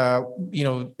feel,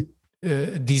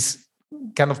 this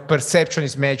kind of perception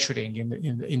is maturing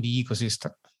in the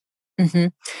ecosystem? Mm-hmm.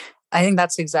 I think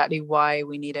that's exactly why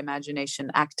we need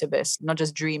imagination activists, not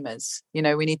just dreamers. We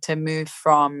need to move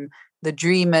from the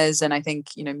dreamers, and I think,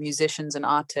 musicians and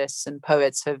artists and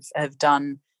poets have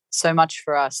done so much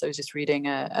for us. I was just reading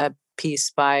a piece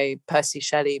by Percy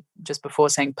Shelley just before,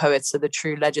 saying poets are the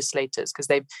true legislators, because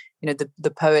they've,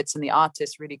 the poets and the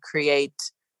artists really create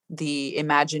the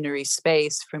imaginary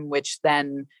space from which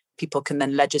then people can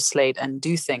then legislate and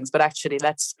do things. But actually,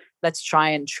 let's try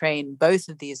and train both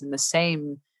of these in the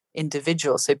same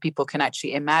individual, so people can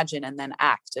actually imagine and then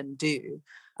act and do.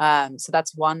 So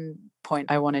that's one point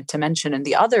I wanted to mention. And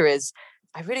the other is,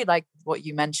 I really like what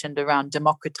you mentioned around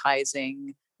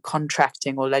democratizing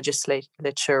contracting or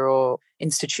legislature or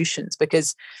institutions,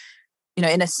 because,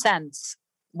 in a sense,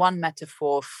 one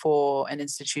metaphor for an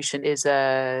institution is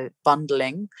a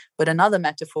bundling, but another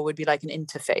metaphor would be like an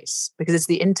interface, because it's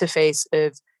the interface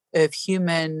of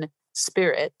human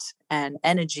spirit and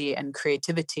energy and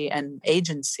creativity and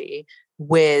agency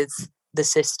with the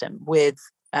system, with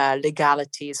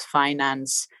legalities,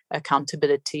 finance,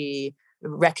 accountability,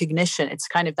 recognition. It's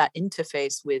kind of that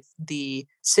interface with the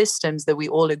systems that we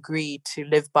all agree to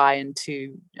live by and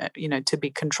to to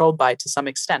be controlled by to some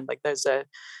extent. Like there's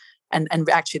and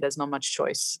actually there's not much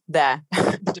choice there.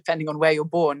 Depending on where you're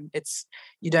born,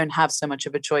 you don't have so much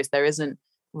of a choice. There isn't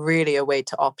really a way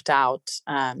to opt out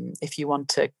if you want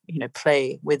to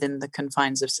play within the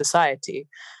confines of society.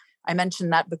 I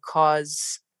mentioned that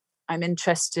because I'm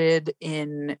interested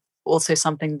in also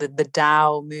something that the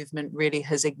DAO movement really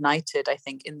has ignited, I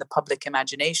think, in the public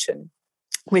imagination,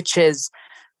 which is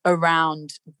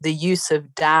around the use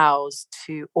of DAOs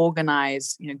to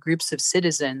organize, groups of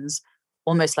citizens,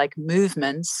 almost like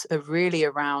movements, of really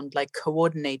around like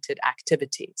coordinated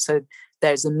activity. So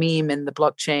there's a meme in the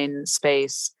blockchain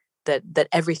space that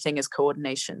everything is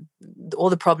coordination. All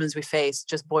the problems we face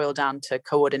just boil down to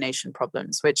coordination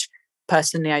problems, which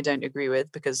personally I don't agree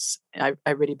with, because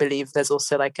I really believe there's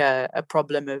also like a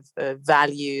problem of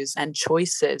values and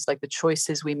choices, like the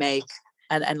choices we make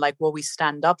and like what we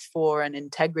stand up for and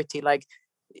integrity. Like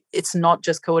it's not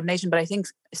just coordination, but I think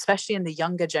especially in the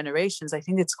younger generations, I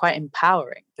think it's quite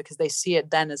empowering, because they see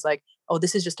it then as like, oh,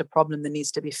 this is just a problem that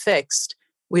needs to be fixed.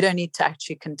 We don't need to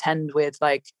actually contend with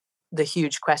like the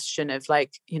huge question of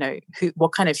like,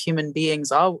 what kind of human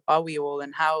beings are we all,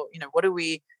 and how, what are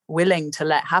we willing to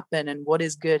let happen, and what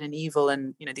is good and evil,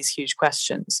 and these huge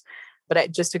questions.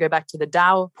 But just to go back to the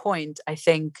DAO point, I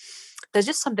think there's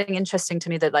just something interesting to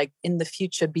me that like in the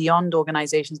future, beyond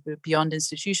organizations, but beyond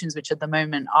institutions, which at the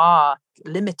moment are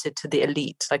limited to the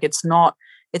elite, like it's not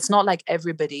like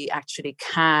everybody actually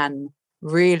can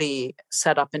really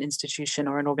set up an institution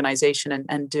or an organization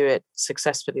and do it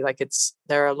successfully. Like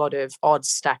there are a lot of odds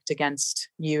stacked against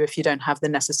you if you don't have the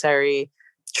necessary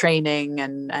training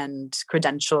and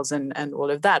credentials and all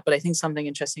of that. But I think something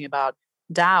interesting about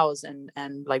DAOs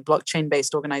and like blockchain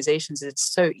based organizations is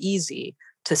it's so easy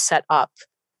to set up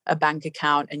a bank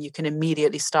account, and you can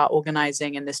immediately start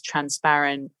organizing in this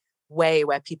transparent way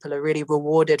where people are really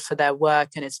rewarded for their work,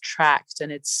 and it's tracked.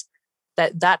 And it's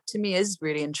that to me is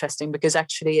really interesting, because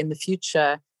actually in the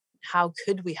future, how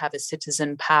could we have a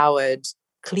citizen powered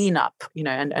cleanup,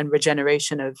 and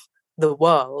regeneration of the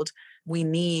world we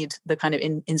need the kind of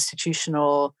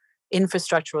institutional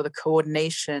infrastructure or the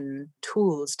coordination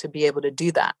tools to be able to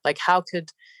do that. Like, how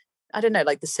could, I don't know,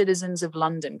 like the citizens of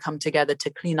London come together to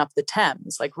clean up the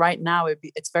Thames? Like right now,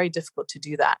 it's very difficult to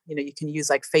do that. You know, you can use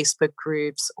like Facebook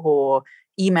groups or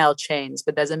email chains,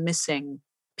 but there's a missing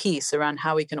piece around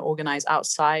how we can organize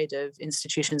outside of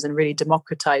institutions and really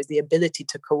democratize the ability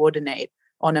to coordinate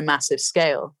on a massive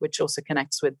scale, which also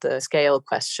connects with the scale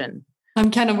question. I'm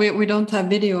kind of, we don't have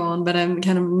video on, but I'm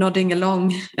kind of nodding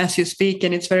along as you speak.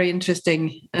 And it's very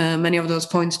interesting, many of those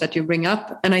points that you bring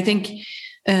up. And I think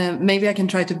maybe I can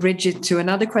try to bridge it to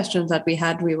another question that we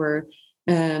had. We were,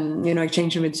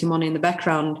 exchanging with Simone in the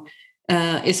background,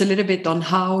 is a little bit on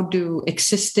how do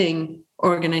existing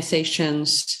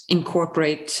organizations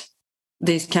incorporate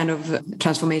these kind of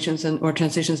transformations or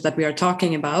transitions that we are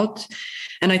talking about.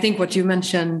 And I think what you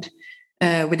mentioned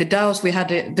with the DAOs, we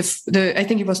had I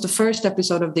think it was the first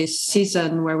episode of this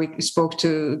season where we spoke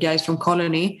to guys from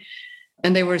Colony,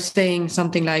 and they were saying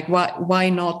something like, why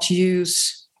not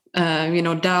use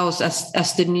DAOs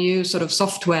as the new sort of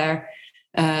software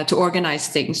to organize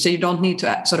things? So you don't need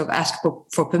to sort of ask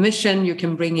for permission. You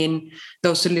can bring in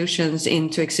those solutions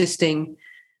into existing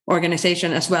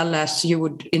organization, as well as you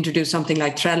would introduce something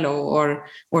like Trello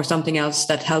or something else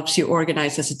that helps you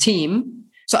organize as a team.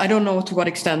 So I don't know to what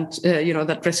extent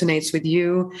that resonates with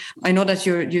you. I know that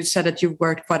you said that you've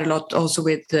worked quite a lot also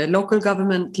with the local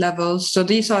government levels. So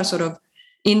these are sort of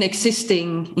in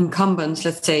existing incumbents,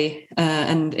 let's say,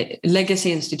 and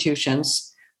legacy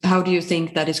institutions. How do you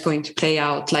think that is going to play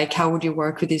out? Like, how would you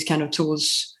work with these kind of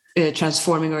tools,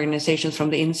 transforming organizations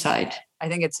from the inside? I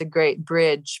think it's a great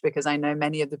bridge, because I know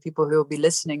many of the people who will be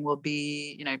listening will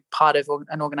be, part of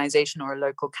an organization or a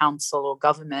local council or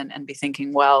government and be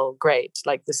thinking, well, great,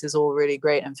 like this is all really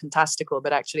great and fantastical,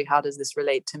 but actually, how does this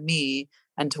relate to me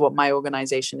and to what my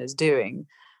organization is doing?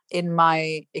 In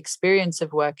my experience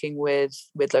of working with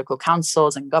local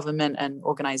councils and government and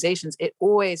organizations, it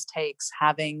always takes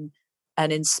having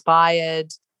an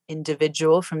inspired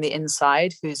individual from the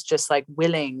inside who's just like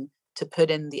willing to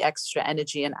put in the extra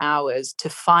energy and hours to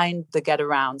find the get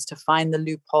arounds, to find the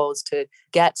loopholes, to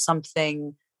get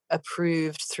something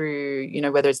approved through,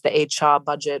 whether it's the HR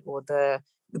budget or the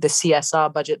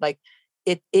CSR budget. Like,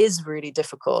 it is really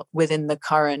difficult within the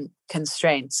current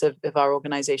constraints of our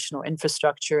organizational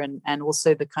infrastructure and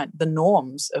also the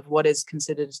norms of what is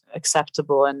considered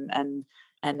acceptable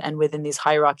and within these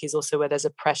hierarchies also, where there's a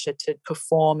pressure to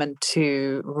perform and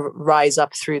to rise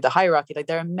up through the hierarchy. Like,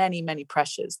 there are many, many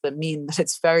pressures that mean that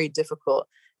it's very difficult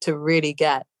to really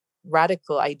get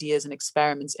radical ideas and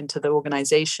experiments into the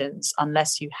organizations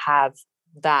unless you have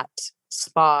that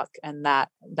spark and that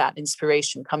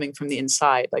inspiration coming from the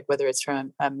inside, like whether it's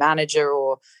from a manager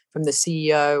or from the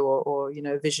CEO or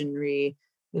visionary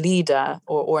leader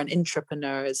or an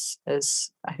entrepreneur,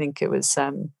 as I think it was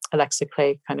Alexa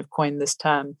Clay kind of coined this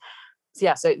term.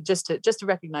 So just to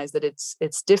recognize that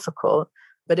it's difficult,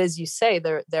 but as you say,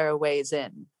 there are ways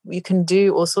in. You can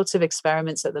do all sorts of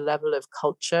experiments at the level of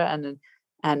culture and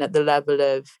at the level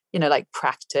of like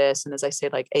practice, and as I say,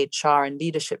 like HR and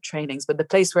leadership trainings. But the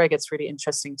place where it gets really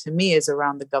interesting to me is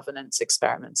around the governance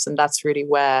experiments, and that's really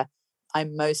where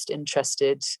I'm most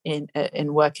interested in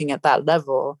working at that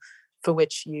level, for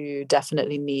which you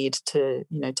definitely need to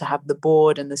have the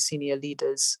board and the senior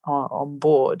leaders on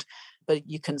board. But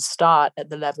you can start at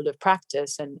the level of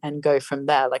practice and go from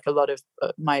there. Like a lot of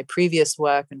my previous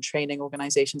work and training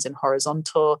organizations in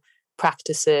horizontal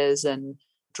practices and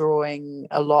drawing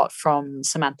a lot from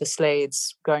Samantha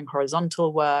Slade's Going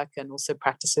Horizontal work, and also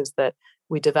practices that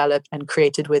we developed and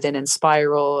created within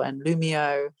Inspiral and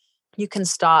Lumio. You can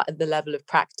start at the level of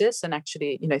practice, and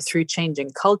actually, through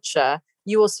changing culture,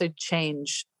 you also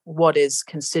change what is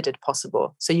considered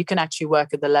possible. So you can actually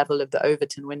work at the level of the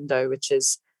Overton window, which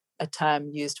is a term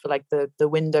used for like the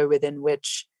window within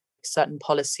which certain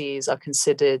policies are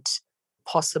considered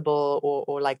possible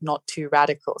or like not too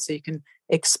radical. So you can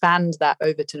expand that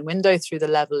Overton window through the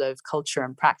level of culture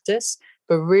and practice.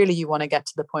 But really, you want to get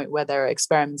to the point where there are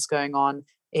experiments going on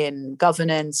in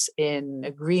governance, in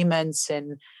agreements,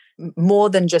 in more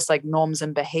than just like norms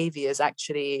and behaviors,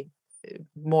 actually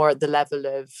more at the level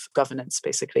of governance,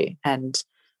 basically, and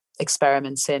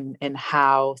experiments in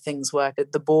how things work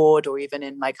at the board, or even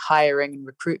in like hiring and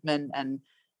recruitment. And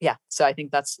so I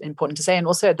think that's important to say. And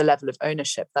also at the level of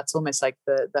ownership, that's almost like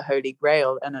the holy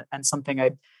grail, and something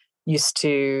I used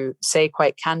to say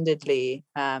quite candidly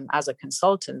as a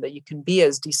consultant, that you can be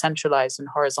as decentralized and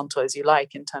horizontal as you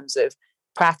like in terms of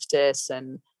practice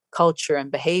and culture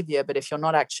and behavior, but if you're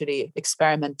not actually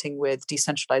experimenting with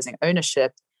decentralizing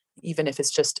ownership, even if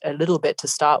it's just a little bit to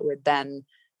start with, then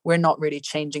we're not really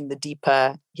changing the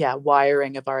deeper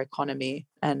wiring of our economy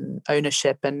and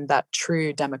ownership and that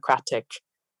true democratic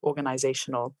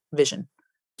organizational vision.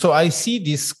 So I see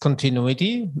this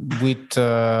continuity with,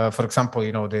 for example,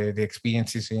 the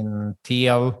experiences in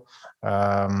Thiel,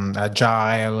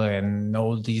 Agile, and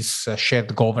all these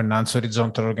shared governance,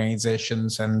 horizontal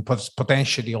organizations, and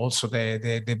potentially also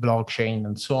the blockchain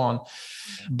and so on.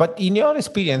 But in your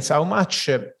experience, how much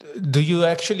do you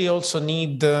actually also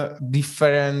need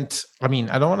different, I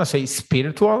don't want to say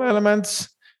spiritual elements?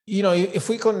 If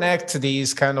we connect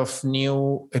these kind of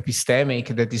new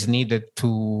epistemic that is needed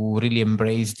to really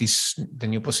embrace the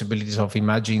new possibilities of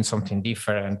imagining something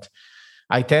different,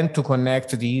 I tend to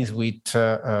connect these with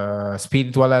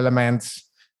spiritual elements,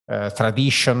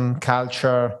 tradition,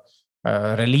 culture,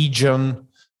 religion.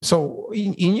 So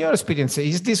in your experience,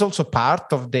 is this also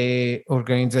part of the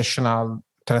organizational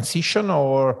transition,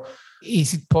 or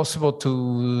is it possible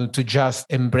to just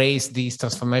embrace this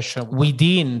transformation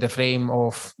within the frame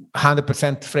of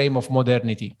 100% frame of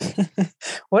modernity?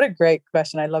 What a great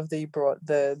question. I love that you brought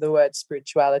the word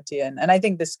spirituality in. And I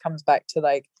think this comes back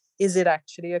to is it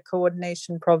actually a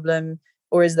coordination problem,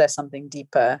 or is there something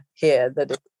deeper here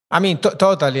that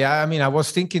totally. I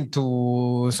was thinking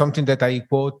to something that I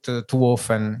quote too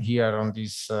often here on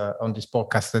this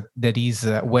podcast, that is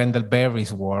Wendell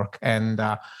Berry's work. And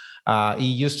he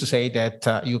used to say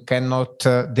that you cannot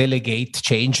delegate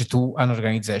change to an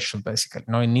organization, basically.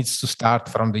 It needs to start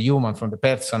from the human, from the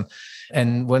person.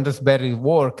 And Wendell Berry's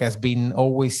work has been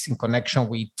always in connection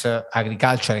with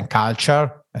agriculture and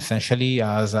culture, essentially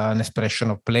as an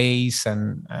expression of place.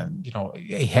 And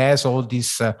it has all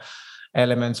these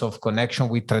elements of connection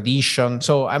with tradition.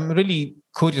 So I'm really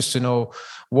curious to know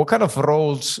what kind of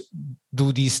roles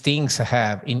do these things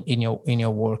have in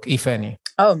your work, if any?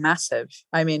 Oh, massive.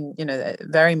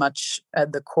 Very much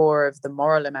at the core of the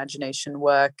moral imagination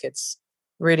work, it's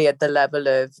really at the level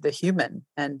of the human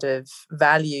and of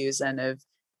values and of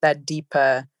that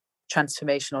deeper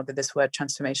transformation, although this word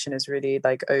transformation is really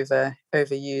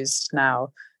overused now,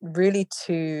 really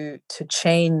to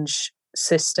change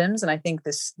systems. And I think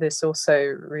this also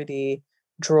really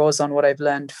draws on what I've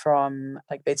learned from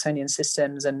Batesonian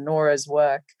systems and Nora's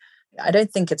work. I don't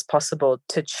think it's possible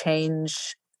to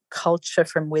change culture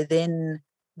from within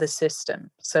the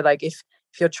system. So if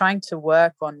you're trying to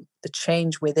work on the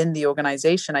change within the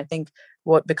organization, I think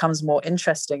what becomes more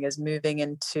interesting is moving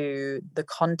into the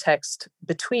context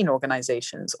between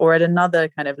organizations, or at another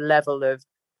kind of level of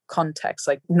context.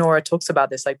 Nora talks about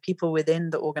this, people within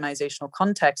the organizational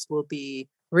context will be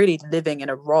really living in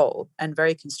a role and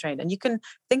very constrained. And you can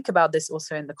think about this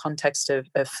also in the context of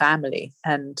family,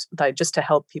 and just to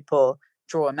help people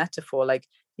draw a metaphor,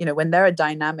 when there are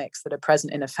dynamics that are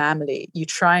present in a family, you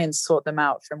try and sort them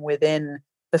out from within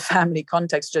the family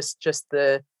context, just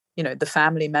the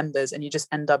family members, and you just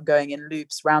end up going in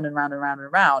loops round and round and round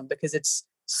and round, because it's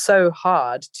so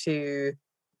hard to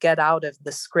get out of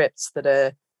the scripts that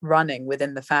are running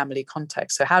within the family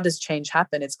context. So how does change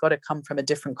happen? It's got to come from a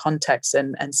different context,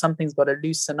 and something's got to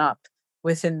loosen up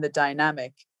within the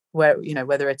dynamic, where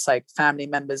whether it's family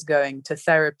members going to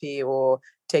therapy or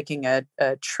taking a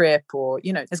trip, or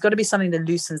there's got to be something that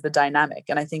loosens the dynamic.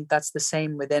 And I think that's the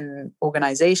same within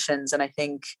organizations. And I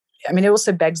think it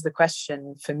also begs the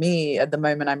question for me at the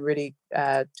moment. I'm really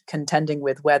contending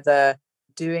with whether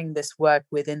doing this work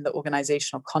within the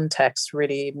organizational context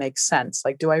really makes sense.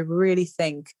 Do I really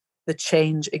think the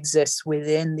change exists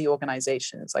within the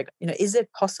organizations? Is it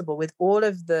possible with all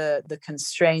of the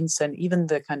constraints and even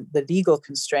the legal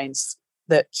constraints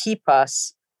that keep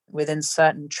us within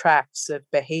certain tracks of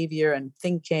behavior and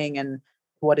thinking and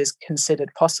what is considered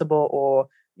possible, or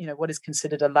what is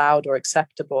considered allowed or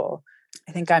acceptable?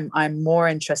 I think I'm more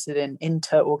interested in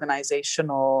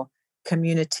inter-organizational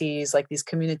communities, these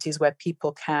communities where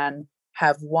people can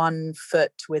have one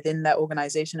foot within their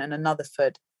organization and another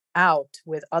foot out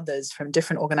with others from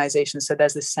different organizations. So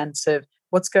there's this sense of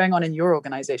what's going on in your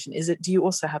organization. Do you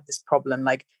also have this problem?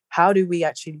 How do we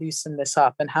actually loosen this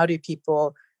up? And how do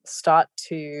people start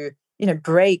to,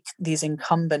 break these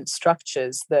incumbent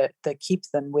structures that keep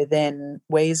them within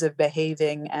ways of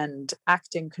behaving and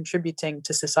acting, contributing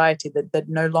to society that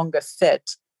no longer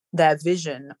fit their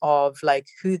vision of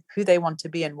who they want to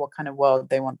be and what kind of world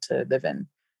they want to live in?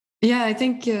 Yeah, I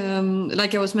think,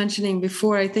 like I was mentioning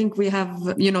before, I think we have,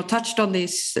 touched on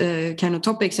these kind of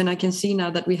topics, and I can see now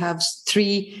that we have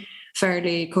 3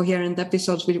 fairly coherent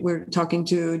episodes. We're talking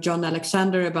to John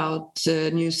Alexander about a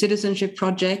new citizenship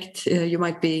project. You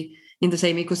might be in the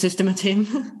same ecosystem as him.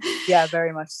 Yeah,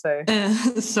 very much so.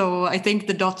 So I think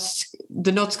the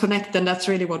dots connect, and that's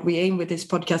really what we aim with this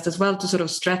podcast as well, to sort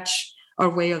of stretch our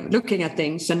way of looking at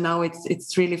things. And now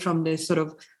it's really from this sort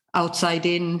of outside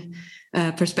in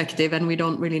perspective, and we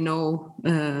don't really know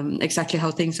exactly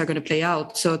how things are going to play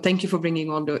out. So thank you for bringing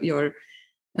all your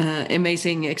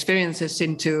amazing experiences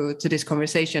into this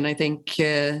conversation. I think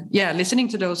listening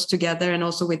to those together, and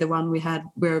also with the one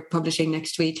we're publishing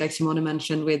next week, like Simone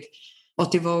mentioned, with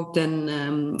Otti Vogt and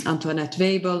Antoinette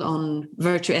Weibel on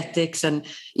virtue ethics, and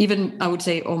even I would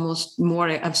say almost more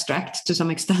abstract to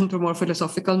some extent, or more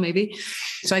philosophical maybe.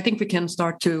 So I think we can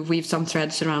start to weave some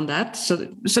threads around that. So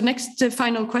next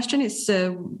final question is,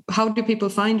 how do people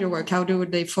find your work? How do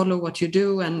they follow what you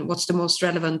do, and what's the most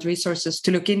relevant resources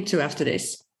to look into after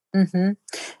this? Mm-hmm.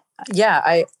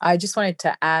 Yeah, I just wanted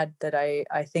to add that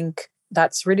I think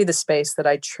that's really the space that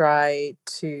I try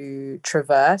to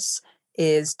traverse,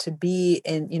 is to be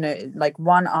in, like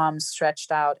one arm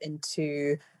stretched out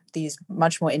into these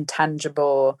much more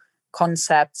intangible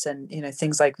concepts and,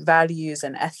 things like values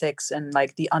and ethics and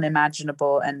like the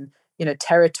unimaginable and,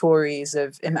 territories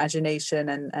of imagination.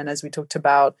 And as we talked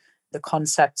about, the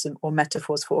concepts or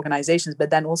metaphors for organizations,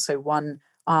 but then also one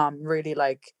arm really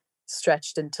like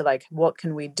stretched into like, what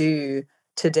can we do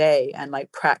today, and like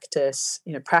practices,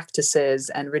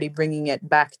 and really bringing it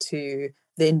back to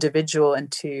the individual and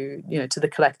to the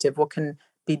collective. What can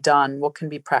be done, what can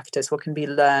be practiced, what can be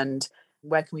learned,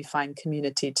 where can we find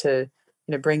community to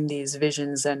bring these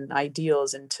visions and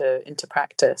ideals into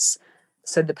practice.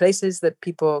 So the places that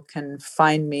people can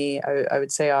find me, I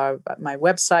would say, are my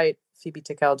website,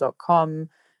 phoebetickel.com.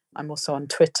 I'm also on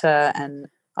Twitter, and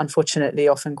unfortunately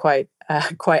often quite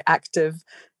active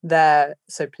there,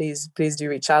 so please do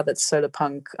reach out. That's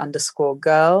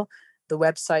solarpunk_girl. The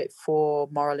website for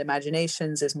Moral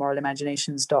Imaginations is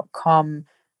moralimaginations.com.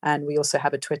 And we also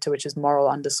have a Twitter, which is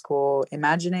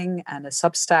moral_imagining, and a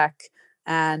Substack.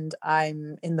 And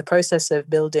I'm in the process of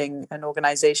building an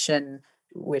organization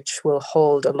which will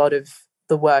hold a lot of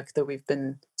the work that we've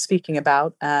been speaking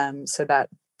about. So that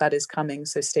is coming.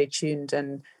 So stay tuned,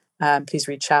 and please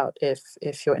reach out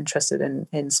if you're interested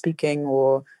in speaking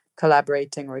or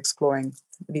collaborating or exploring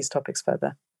these topics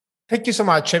further. Thank you so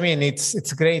much. I mean,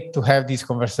 it's great to have these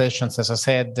conversations. As I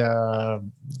said,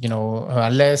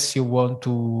 unless you want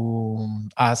to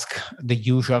ask the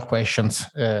usual questions,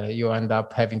 you end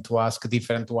up having to ask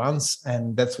different ones.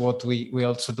 And that's what we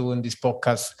also do in this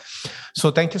podcast. So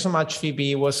thank you so much,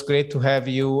 Phoebe. It was great to have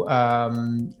you. I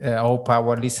hope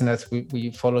our listeners,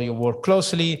 we follow your work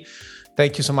closely.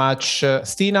 Thank you so much,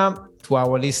 Stina. To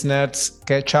our listeners,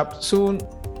 catch up soon.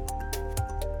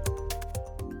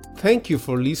 Thank you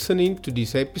for listening to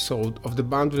this episode of the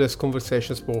Boundaryless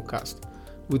Conversations podcast.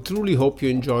 We truly hope you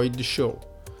enjoyed the show.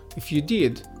 If you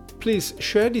did, please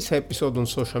share this episode on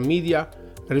social media,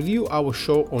 review our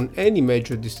show on any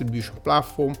major distribution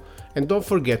platform, and don't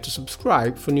forget to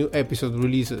subscribe for new episode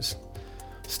releases.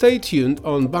 Stay tuned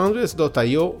on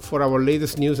boundaryless.io for our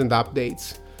latest news and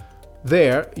updates.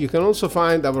 There, you can also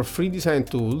find our free design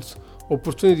tools,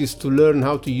 opportunities to learn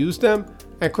how to use them,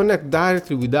 and connect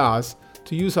directly with us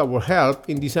to use our help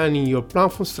in designing your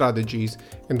platform strategies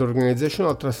and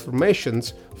organizational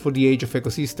transformations for the age of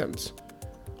ecosystems.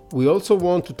 We also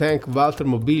want to thank Walter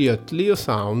Mobilio at Leo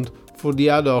Sound for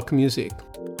the ad hoc music.